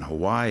Kea in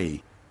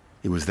Hawaii.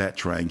 It was that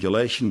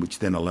triangulation which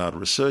then allowed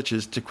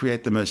researchers to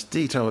create the most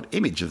detailed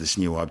image of this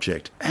new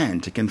object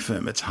and to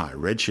confirm its high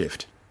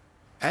redshift.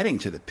 Adding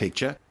to the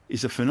picture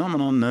is a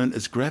phenomenon known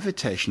as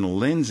gravitational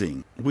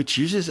lensing, which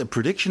uses a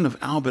prediction of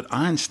Albert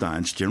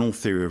Einstein's general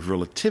theory of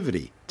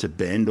relativity to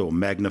bend or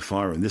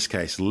magnify, or in this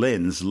case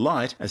lens,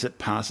 light as it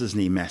passes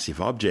near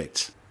massive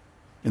objects.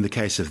 In the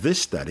case of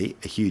this study,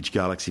 a huge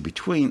galaxy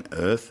between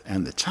Earth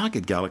and the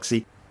target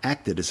galaxy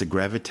acted as a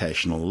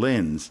gravitational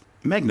lens,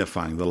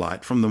 magnifying the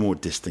light from the more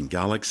distant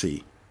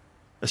galaxy.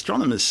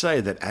 Astronomers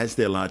say that as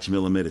their Large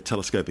Millimeter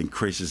Telescope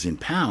increases in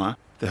power,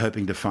 they're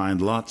hoping to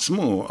find lots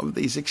more of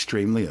these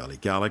extremely early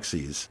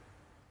galaxies.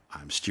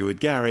 I'm Stuart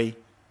Gary.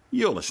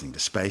 You're listening to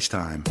Space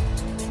Time.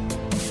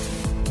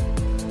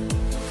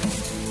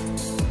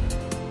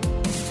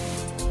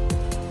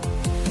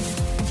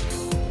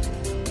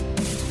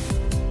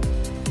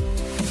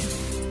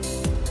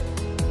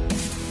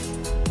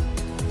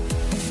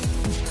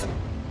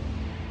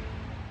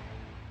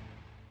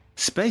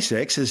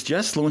 SpaceX has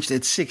just launched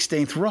its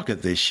 16th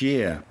rocket this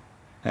year.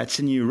 That's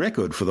a new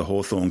record for the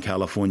Hawthorne,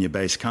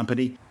 California-based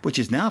company, which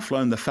has now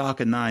flown the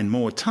Falcon 9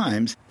 more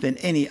times than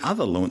any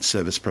other launch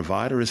service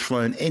provider has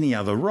flown any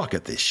other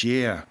rocket this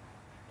year.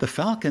 The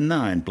Falcon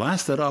 9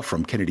 blasted off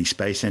from Kennedy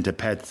Space Center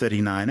Pad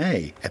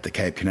 39A at the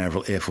Cape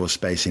Canaveral Air Force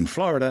Base in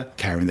Florida,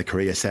 carrying the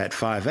KoreaSat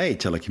 5A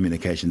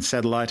telecommunications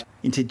satellite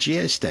into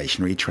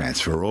geostationary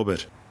transfer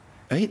orbit.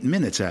 8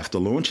 minutes after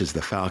launch, as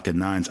the Falcon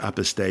 9's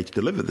upper stage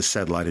delivered the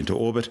satellite into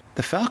orbit,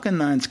 the Falcon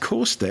 9's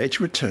core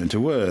stage returned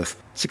to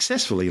Earth,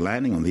 successfully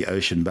landing on the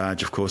ocean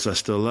barge Of Course I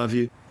Still Love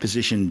You,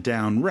 positioned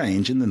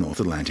downrange in the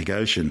North Atlantic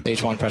Ocean.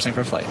 Stage 1 pressing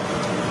for flight.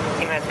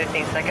 T-minus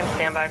 15 seconds,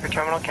 stand by for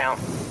terminal count.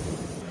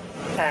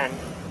 10,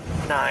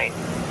 9,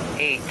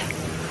 8,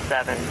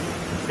 7,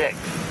 6,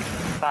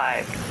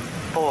 5,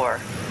 4,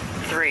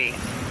 3,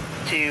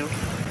 2,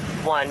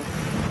 1,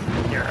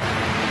 0.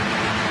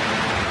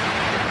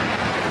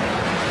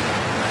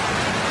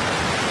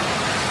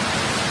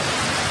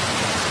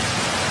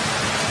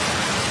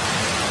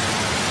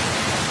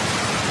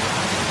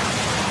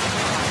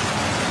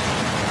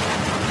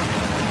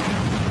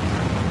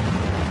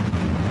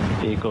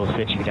 Vehicle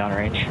pitching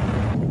downrange.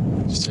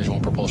 Stage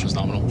 1 propulsion is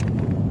nominal.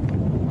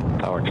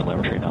 Power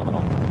telemetry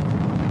nominal.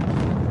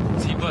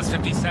 T plus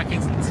 50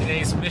 seconds in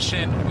today's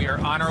mission. We are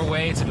on our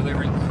way to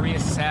delivering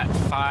KoreaSat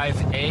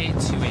 5A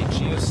to a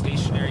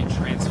geostationary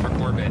transfer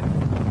orbit.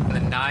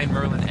 The 9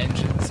 Merlin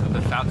engines of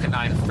the Falcon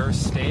 9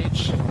 first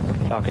stage,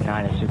 Falcon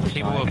 9 is super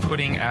capable of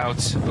putting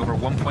out over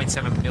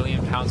 1.7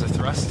 million pounds of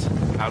thrust.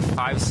 About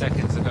 5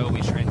 seconds ago,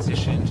 we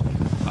transitioned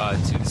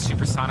to the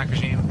supersonic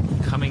regime.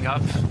 coming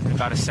up in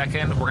about a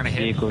second. We're going to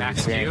hit Vehicle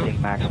max Q.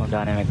 experiencing maximum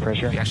dynamic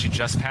pressure. We actually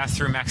just passed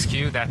through max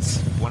Q. That's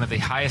one of the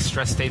highest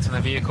stress states in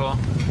the vehicle.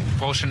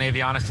 Propulsion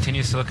avionics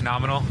continues to look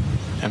nominal.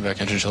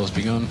 MVAC engine chill has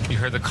begun. You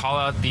heard the call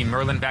out. The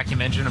Merlin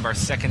vacuum engine of our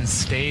second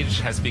stage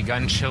has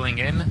begun chilling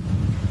in.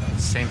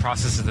 Same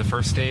process as the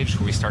first stage,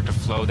 where we start to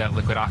flow that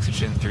liquid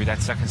oxygen through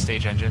that second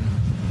stage engine.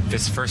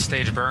 This first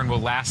stage burn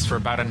will last for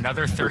about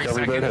another 30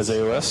 Recovery seconds. bird has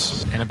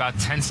AOS. In about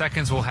 10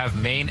 seconds, we'll have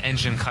main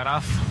engine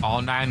cutoff.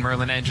 All 9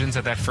 Merlin engines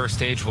at that first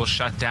stage will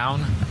shut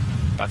down.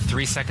 About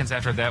 3 seconds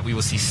after that, we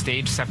will see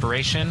stage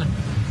separation,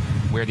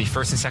 where the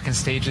first and second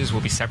stages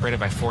will be separated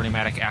by 4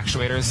 pneumatic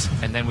actuators,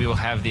 and then we will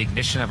have the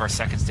ignition of our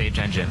second stage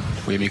engine.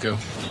 Miko.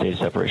 Stage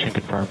separation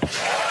confirmed.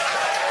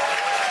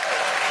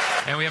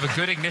 And we have a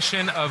good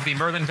ignition of the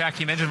Merlin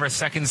vacuum engine of our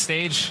second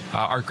stage.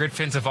 Our grid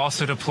fins have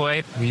also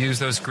deployed. We use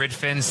those grid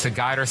fins to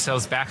guide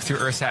ourselves back through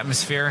Earth's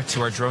atmosphere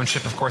to our drone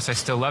ship, Of Course I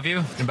Still Love You.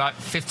 In about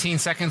 15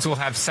 seconds, we'll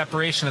have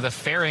separation of the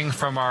fairing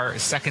from our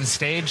second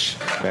stage.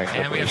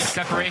 And we have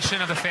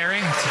separation of the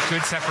fairing. It's a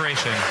good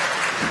separation.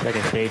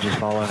 Second stage is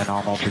following a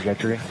nominal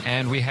trajectory.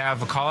 And we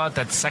have a call out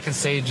that second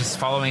stage is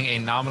following a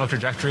nominal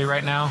trajectory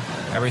right now.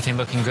 Everything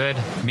looking good.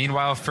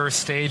 Meanwhile, first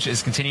stage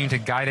is continuing to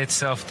guide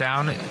itself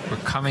down. We're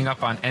coming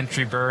up on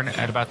entry burn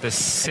at about the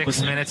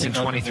 6 minutes and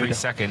 23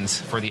 seconds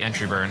for the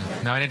entry burn.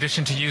 Now, in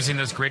addition to using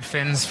those grid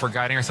fins for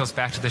guiding ourselves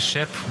back to the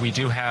ship, we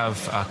do have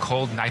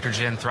cold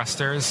nitrogen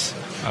thrusters.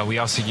 We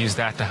also use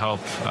that to help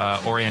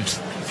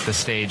orient the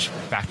stage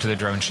back to the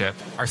drone ship.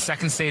 Our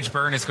second stage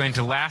burn is going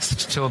to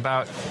last till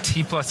about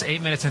T plus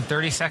 8 minutes and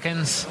 30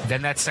 seconds.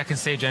 Then that second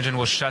stage engine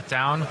will shut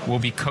down. We'll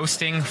be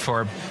coasting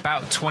for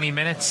about 20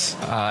 minutes,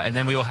 and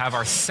then we will have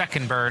our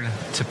second burn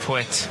to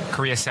put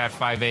KoreaSat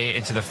 5A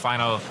into the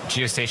final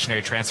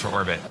geostationary transfer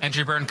orbit.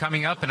 Entry burn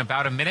coming up in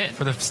about a minute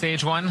for the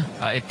stage one.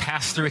 It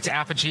passed through its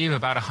apogee of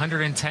about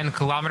 110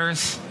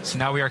 kilometers. So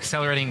now we are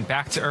accelerating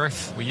back to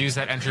Earth. We use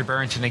that entry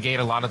burn to negate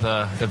a lot of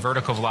the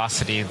vertical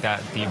velocity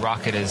that the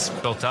rocket is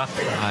built up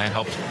and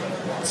help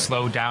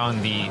slow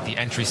down the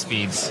entry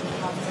speeds.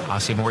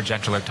 So a more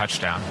gentler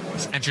touchdown.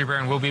 This entry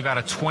burn will be about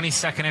a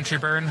 20-second entry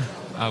burn.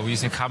 We're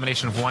using a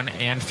combination of 1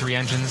 and 3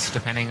 engines,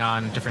 depending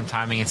on different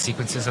timing and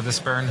sequences of this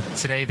burn.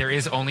 Today, there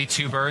is only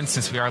 2 burns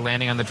since we are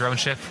landing on the drone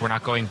ship. We're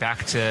not going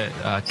back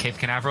to Cape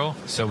Canaveral.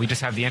 So we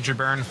just have the entry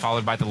burn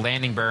followed by the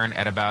landing burn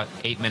at about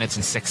 8 minutes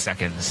and 6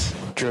 seconds.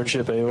 Drone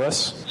ship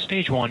AOS.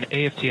 Stage 1,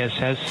 AFTS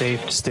has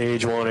saved.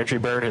 Stage 1 entry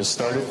burn has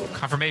started.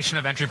 Confirmation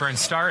of entry burn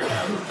start.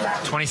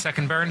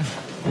 20-second burn.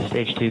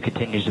 Stage 2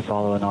 continues to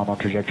follow a nominal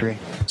trajectory.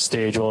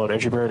 Stage 1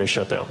 entry burn is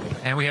shut down.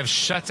 And we have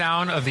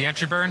shutdown of the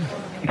entry burn.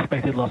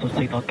 Expected loss of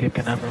signal Cape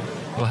Canaveral.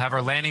 We'll have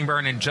our landing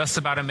burn in just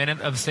about a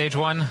minute of stage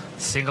 1.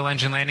 Single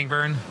engine landing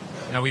burn.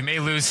 Now, we may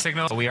lose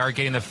signal. We are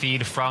getting the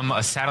feed from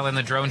a satellite in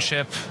the drone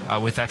ship.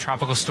 With that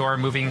tropical storm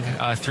moving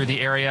through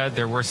the area,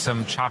 there were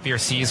some choppier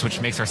seas,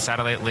 which makes our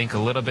satellite link a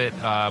little bit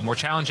more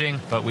challenging,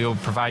 but we will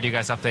provide you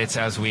guys updates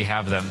as we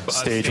have them.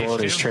 Stage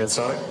 1 is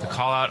transonic. The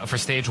call out for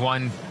stage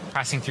 1,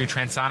 passing through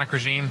transonic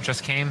regime,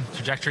 just came.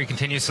 Trajectory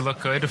continues to look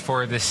good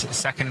for this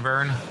second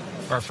burn.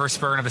 Our first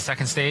burn of the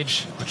second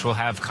stage, which will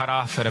have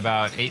cutoff at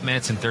about 8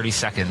 minutes and 30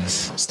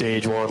 seconds.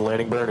 Stage 1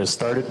 landing burn has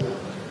started.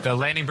 The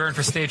landing burn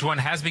for stage 1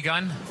 has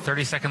begun,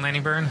 30-second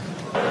landing burn.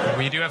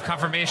 We do have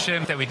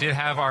confirmation that we did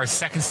have our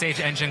second stage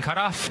engine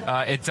cutoff.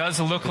 It does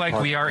look like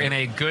we are in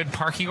a good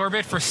parking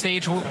orbit for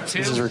stage 2.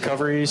 This is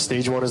recovery.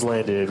 Stage 1 is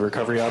landed.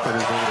 Recovery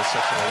operators moving to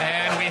section 1.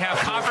 And we have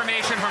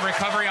confirmation from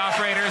recovery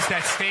operators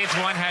that stage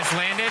 1 has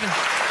landed.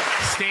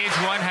 Stage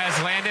 1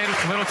 has landed.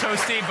 A little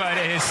toasty,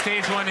 but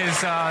stage 1 is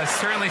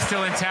certainly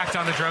still intact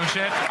on the drone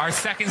ship. Our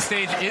second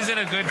stage is in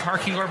a good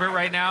parking orbit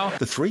right now.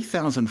 The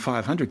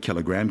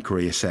 3,500-kilogram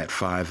KoreaSat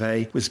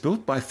 5A was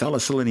built by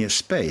Thales Alenia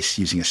Space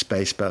using a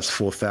Spacebus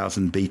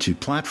 4000 B2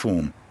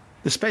 platform.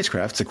 The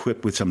spacecraft's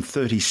equipped with some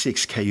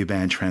 36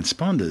 Ku-band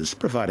transponders,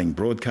 providing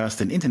broadcast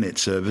and internet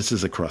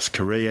services across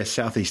Korea,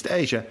 Southeast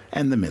Asia,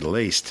 and the Middle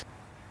East.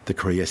 The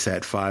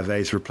KoreaSat 5A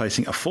is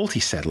replacing a faulty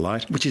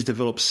satellite which has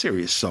developed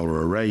serious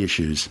solar array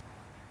issues.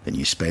 The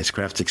new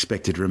spacecraft's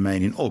expected to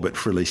remain in orbit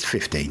for at least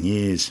 15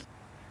 years.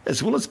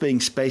 As well as being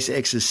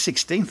SpaceX's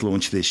 16th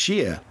launch this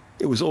year,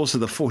 it was also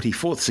the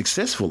 44th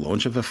successful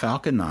launch of a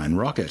Falcon 9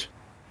 rocket.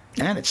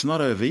 And it's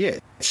not over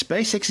yet.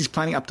 SpaceX is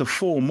planning up to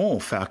 4 more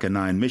Falcon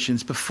 9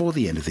 missions before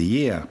the end of the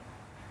year.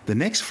 The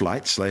next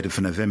flight, slated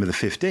for November the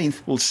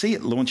 15th, will see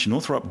it launch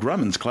Northrop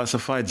Grumman's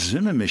classified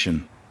Zuma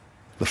mission.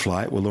 The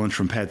flight will launch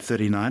from Pad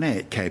 39A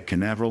at Cape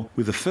Canaveral,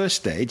 with the first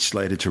stage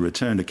slated to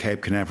return to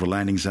Cape Canaveral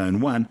Landing Zone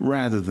 1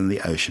 rather than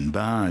the ocean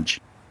barge.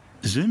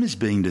 Zuma is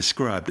being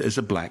described as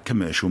a black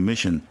commercial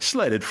mission,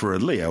 slated for a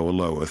LEO or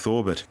low Earth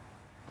orbit.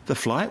 The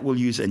flight will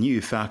use a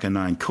new Falcon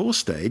 9 core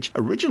stage,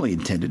 originally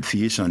intended for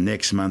use on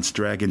next month's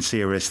Dragon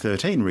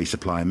CRS-13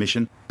 resupply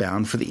mission,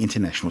 bound for the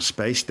International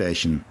Space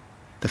Station.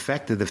 The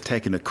fact that they've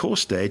taken a core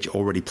stage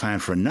already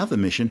planned for another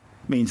mission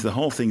means the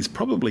whole thing's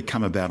probably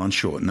come about on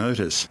short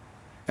notice.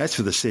 As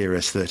for the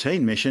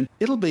CRS-13 mission,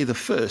 it'll be the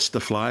first to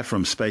fly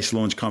from Space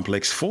Launch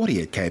Complex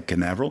 40 at Cape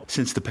Canaveral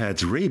since the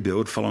pad's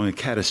rebuild following a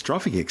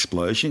catastrophic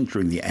explosion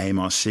during the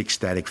Amos-6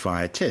 static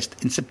fire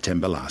test in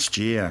September last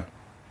year.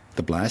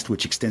 The blast,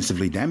 which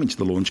extensively damaged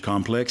the launch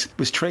complex,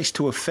 was traced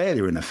to a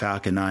failure in a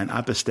Falcon 9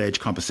 upper stage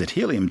composite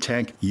helium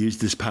tank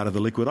used as part of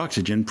the liquid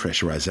oxygen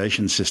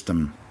pressurization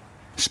system.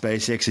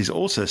 SpaceX is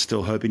also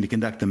still hoping to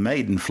conduct the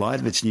maiden flight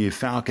of its new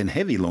Falcon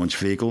Heavy launch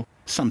vehicle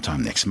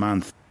sometime next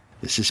month.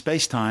 This is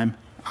Space Time.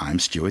 I'm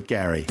Stuart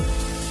Gary.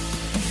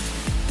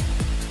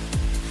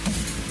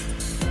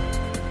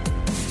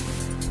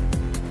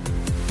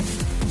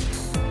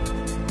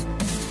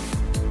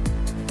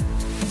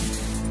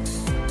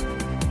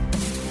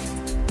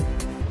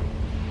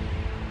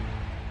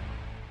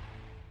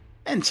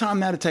 And time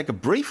now to take a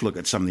brief look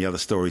at some of the other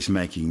stories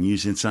making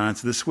news in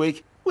science this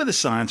week with a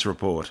science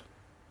report.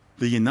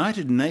 The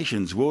United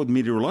Nations World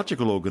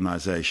Meteorological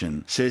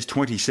Organization says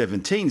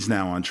 2017 is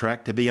now on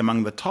track to be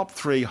among the top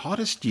 3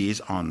 hottest years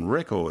on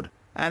record,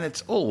 and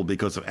it's all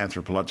because of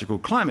anthropological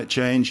climate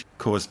change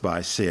caused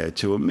by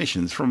CO2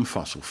 emissions from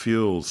fossil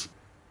fuels.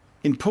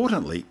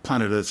 Importantly,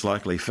 planet Earth's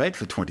likely fate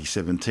for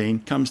 2017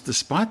 comes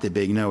despite there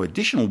being no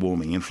additional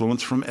warming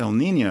influence from El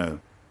Niño.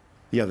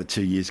 The other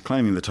 2 years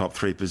claiming the top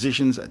 3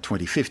 positions are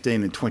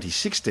 2015 and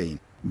 2016,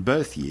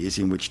 both years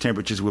in which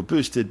temperatures were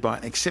boosted by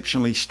an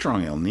exceptionally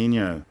strong El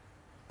Niño.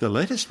 The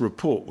latest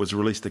report was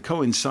released to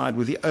coincide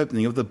with the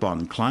opening of the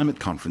Bonn Climate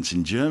Conference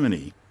in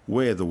Germany,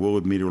 where the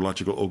World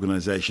Meteorological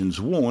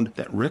Organizations warned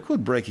that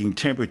record-breaking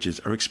temperatures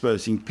are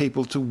exposing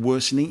people to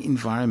worsening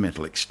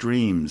environmental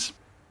extremes.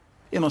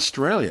 In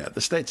Australia,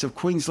 the states of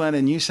Queensland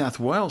and New South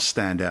Wales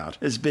stand out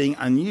as being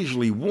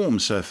unusually warm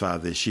so far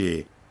this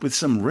year, with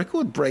some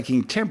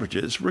record-breaking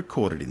temperatures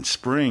recorded in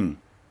spring.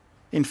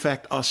 In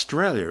fact,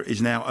 Australia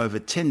is now over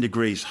 10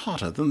 degrees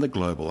hotter than the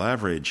global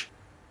average.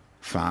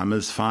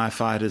 Farmers,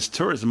 firefighters,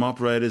 tourism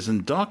operators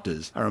and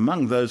doctors are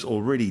among those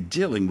already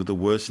dealing with the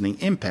worsening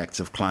impacts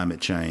of climate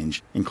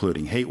change,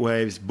 including heat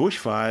waves,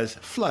 bushfires,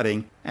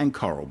 flooding and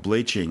coral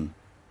bleaching.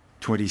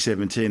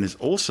 2017 has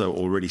also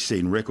already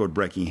seen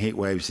record-breaking heat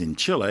waves in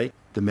Chile,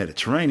 the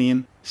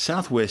Mediterranean,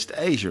 Southwest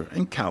Asia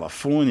and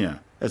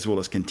California, as well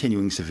as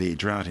continuing severe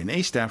drought in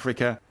East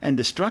Africa and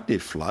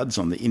destructive floods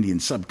on the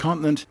Indian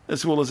subcontinent,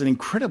 as well as an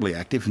incredibly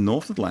active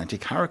North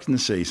Atlantic hurricane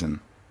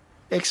season.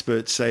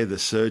 Experts say the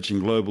surge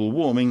in global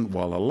warming,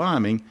 while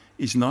alarming,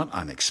 is not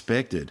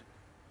unexpected.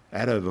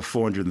 At over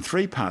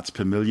 403 parts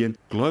per million,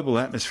 global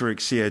atmospheric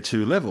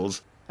CO2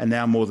 levels are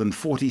now more than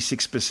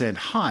 46%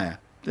 higher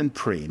than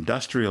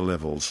pre-industrial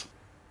levels.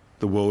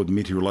 The World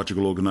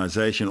Meteorological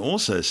Organization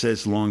also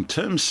says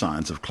long-term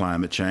signs of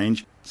climate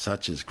change,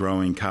 such as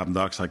growing carbon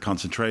dioxide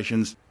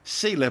concentrations,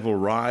 sea level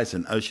rise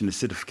and ocean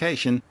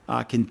acidification,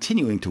 are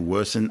continuing to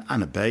worsen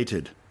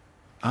unabated.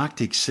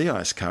 Arctic sea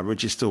ice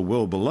coverage is still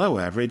well below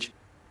average,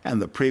 and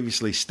the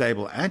previously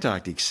stable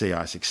Antarctic sea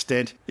ice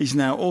extent is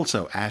now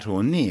also at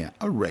or near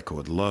a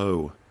record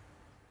low.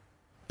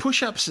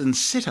 Push-ups and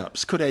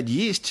sit-ups could add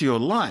years to your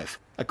life,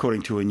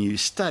 according to a new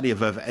study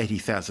of over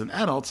 80,000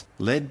 adults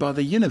led by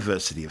the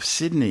University of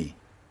Sydney.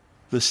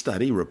 The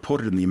study,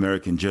 reported in the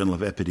American Journal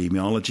of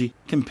Epidemiology,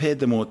 compared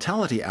the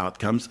mortality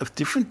outcomes of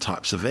different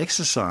types of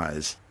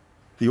exercise.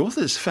 The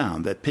authors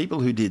found that people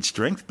who did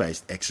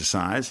strength-based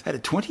exercise had a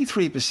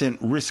 23%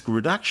 risk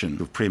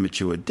reduction of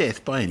premature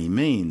death by any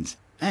means,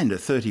 and a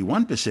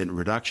 31%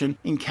 reduction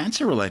in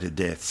cancer-related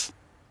deaths.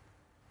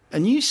 A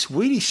new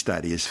Swedish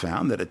study has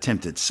found that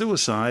attempted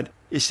suicide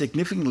is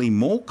significantly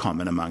more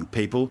common among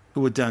people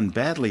who were done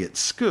badly at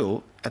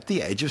school at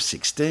the age of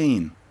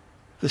 16.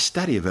 The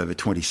study of over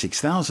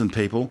 26,000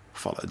 people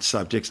followed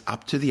subjects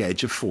up to the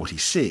age of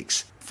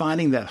 46,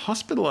 finding that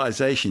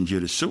hospitalisation due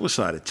to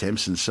suicide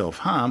attempts and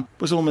self-harm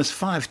was almost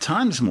 5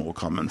 times more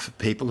common for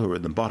people who were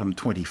in the bottom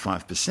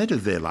 25%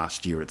 of their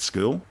last year at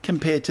school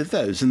compared to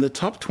those in the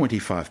top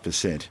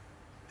 25%.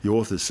 The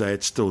authors say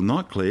it's still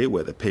not clear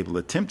whether people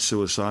attempt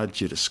suicide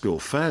due to school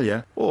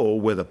failure or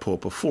whether poor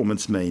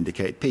performance may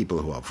indicate people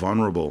who are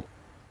vulnerable.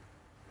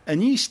 A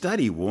new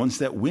study warns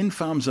that wind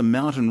farms and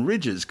mountain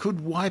ridges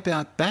could wipe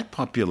out bat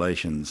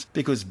populations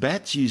because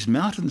bats use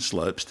mountain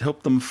slopes to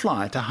help them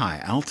fly to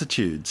high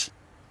altitudes.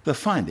 The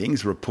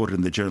findings, reported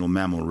in the journal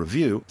Mammal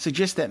Review,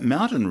 suggest that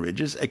mountain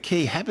ridges are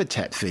key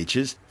habitat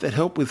features that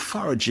help with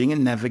foraging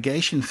and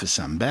navigation for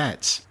some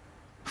bats.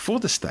 For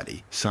the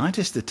study,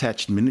 scientists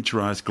attached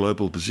miniaturized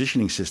global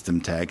positioning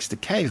system tags to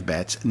cave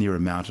bats near a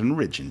mountain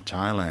ridge in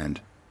Thailand.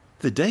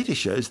 The data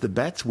shows the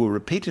bats were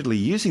repeatedly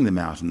using the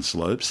mountain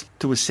slopes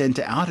to ascend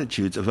to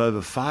altitudes of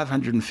over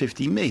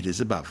 550 metres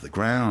above the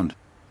ground.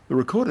 The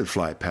recorded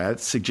flight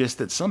paths suggest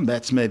that some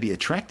bats may be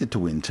attracted to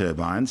wind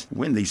turbines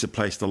when these are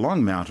placed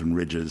along mountain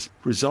ridges,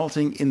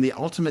 resulting in the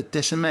ultimate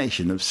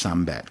decimation of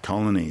some bat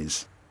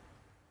colonies.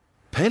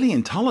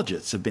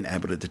 Paleontologists have been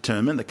able to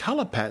determine the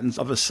colour patterns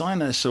of a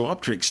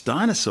Sinosauropteryx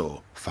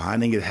dinosaur,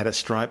 finding it had a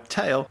striped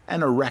tail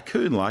and a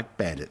raccoon-like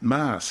banded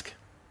mask.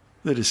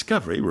 The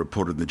discovery,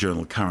 reported in the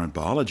journal Current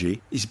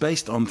Biology, is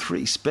based on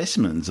 3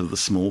 specimens of the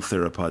small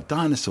theropod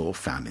dinosaur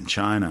found in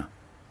China.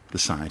 The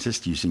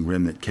scientists, using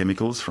remnant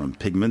chemicals from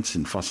pigments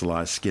in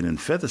fossilized skin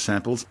and feather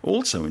samples,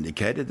 also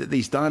indicated that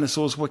these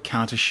dinosaurs were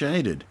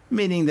counter-shaded,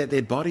 meaning that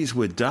their bodies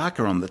were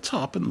darker on the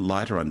top and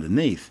lighter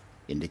underneath,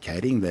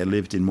 indicating they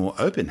lived in more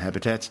open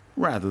habitats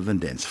rather than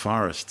dense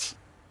forests.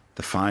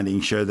 The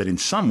findings show that in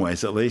some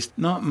ways at least,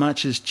 not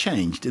much has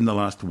changed in the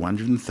last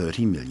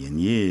 130 million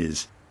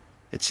years.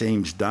 It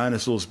seems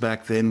dinosaurs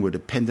back then were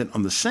dependent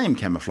on the same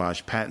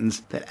camouflage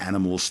patterns that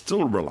animals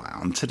still rely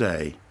on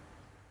today.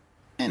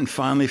 And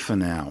finally for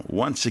now,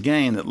 once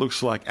again it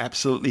looks like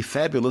Absolutely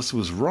Fabulous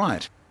was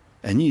right.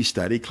 A new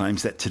study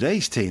claims that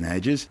today's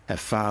teenagers have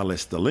far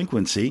less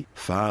delinquency,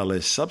 far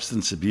less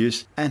substance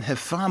abuse, and have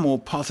far more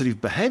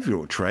positive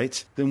behavioural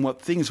traits than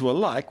what things were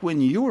like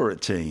when you were a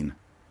teen.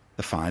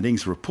 The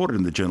findings, reported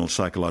in the journal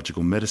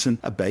Psychological Medicine,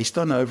 are based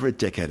on over a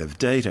decade of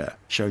data,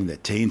 showing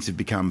that teens have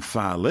become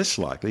far less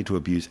likely to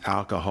abuse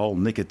alcohol,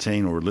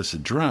 nicotine or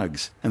illicit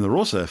drugs, and they're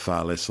also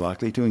far less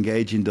likely to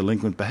engage in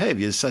delinquent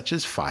behaviours such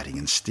as fighting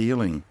and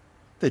stealing.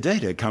 The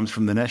data comes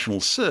from the National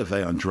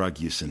Survey on Drug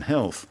Use and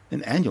Health,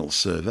 an annual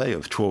survey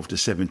of 12 to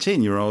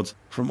 17-year-olds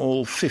from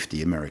all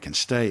 50 American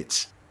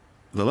states.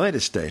 The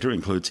latest data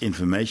includes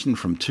information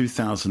from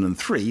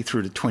 2003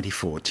 through to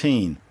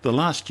 2014, the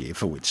last year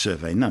for which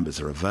survey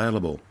numbers are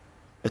available.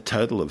 A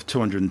total of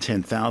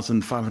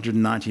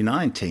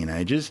 210,599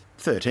 teenagers,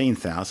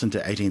 13,000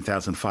 to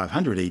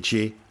 18,500 each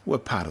year, were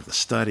part of the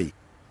study.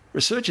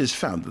 Researchers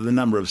found that the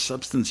number of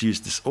substance use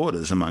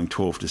disorders among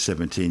 12 to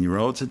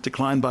 17-year-olds had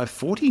declined by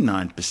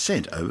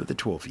 49% over the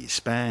 12-year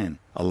span,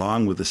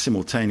 along with a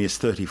simultaneous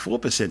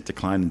 34%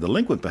 decline in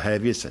delinquent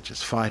behaviours such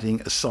as fighting,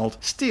 assault,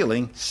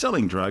 stealing,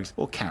 selling drugs,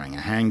 or carrying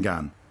a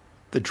handgun.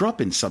 The drop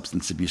in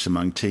substance abuse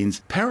among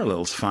teens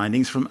parallels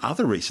findings from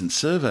other recent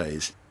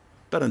surveys.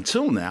 But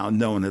until now,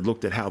 no one had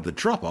looked at how the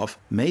drop-off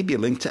may be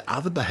linked to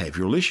other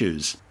behavioural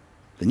issues.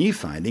 The new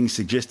findings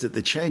suggest that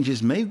the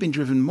changes may have been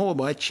driven more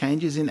by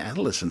changes in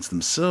adolescents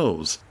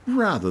themselves,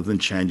 rather than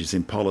changes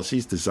in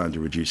policies designed to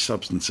reduce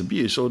substance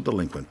abuse or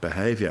delinquent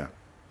behaviour.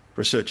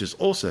 Researchers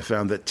also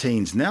found that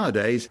teens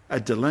nowadays are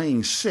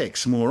delaying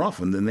sex more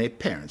often than their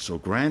parents or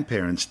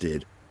grandparents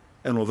did.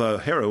 And although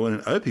heroin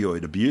and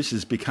opioid abuse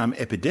has become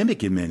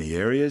epidemic in many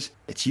areas,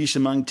 its use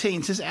among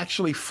teens has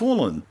actually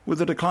fallen, with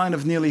a decline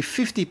of nearly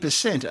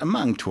 50%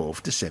 among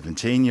 12 to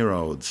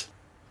 17-year-olds.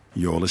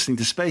 You're listening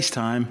to Space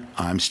Time.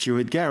 I'm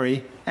Stuart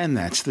Gary, and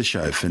that's the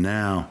show for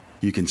now.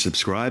 You can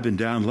subscribe and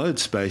download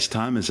Space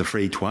Time as a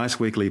free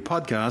twice-weekly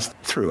podcast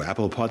through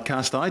Apple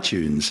Podcast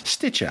iTunes,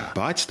 Stitcher,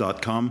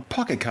 Bytes.com,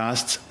 Pocket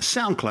Casts,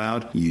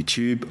 SoundCloud,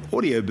 YouTube,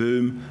 Audio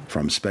Boom,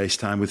 from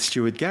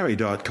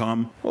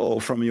spacetimewithstuartgary.com, or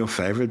from your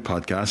favourite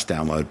podcast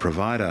download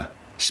provider.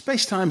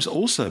 Spacetime's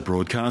also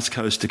broadcast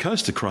coast to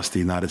coast across the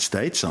United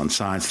States on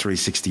Science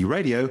 360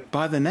 Radio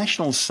by the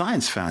National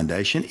Science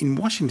Foundation in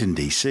Washington,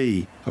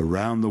 D.C.,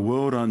 around the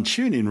world on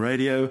TuneIn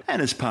Radio,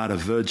 and as part of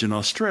Virgin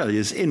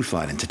Australia's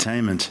in-flight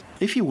entertainment.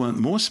 If you want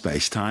more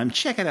Spacetime,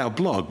 check out our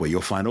blog where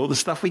you'll find all the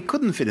stuff we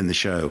couldn't fit in the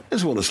show,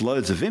 as well as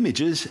loads of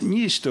images,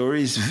 news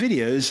stories,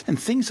 videos, and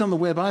things on the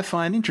web I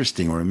find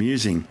interesting or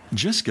amusing.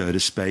 Just go to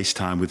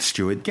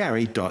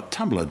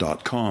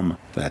spacetimewithstuartgary.tumblr.com.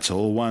 That's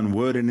all one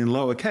word and in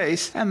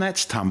lowercase, and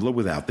that's Tumblr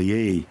without the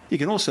E. You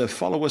can also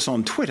follow us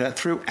on Twitter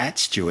through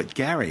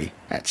 @StuartGary,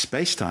 at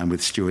Spacetime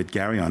with Stuart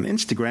Gary on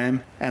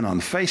Instagram, and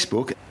on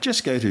Facebook,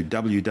 just go to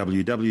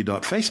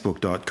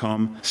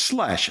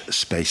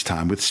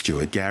www.facebook.com/Spacetime with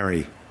Stuart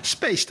Gary.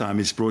 Spacetime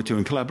is brought to you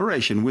in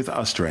collaboration with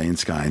Australian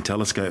Sky and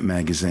Telescope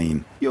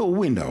magazine, your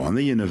window on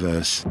the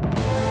universe.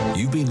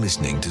 You've been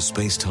listening to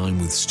Spacetime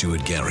with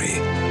Stuart Gary.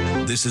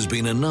 This has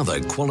been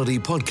another quality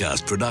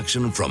podcast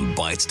production from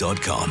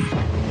Bytes.com.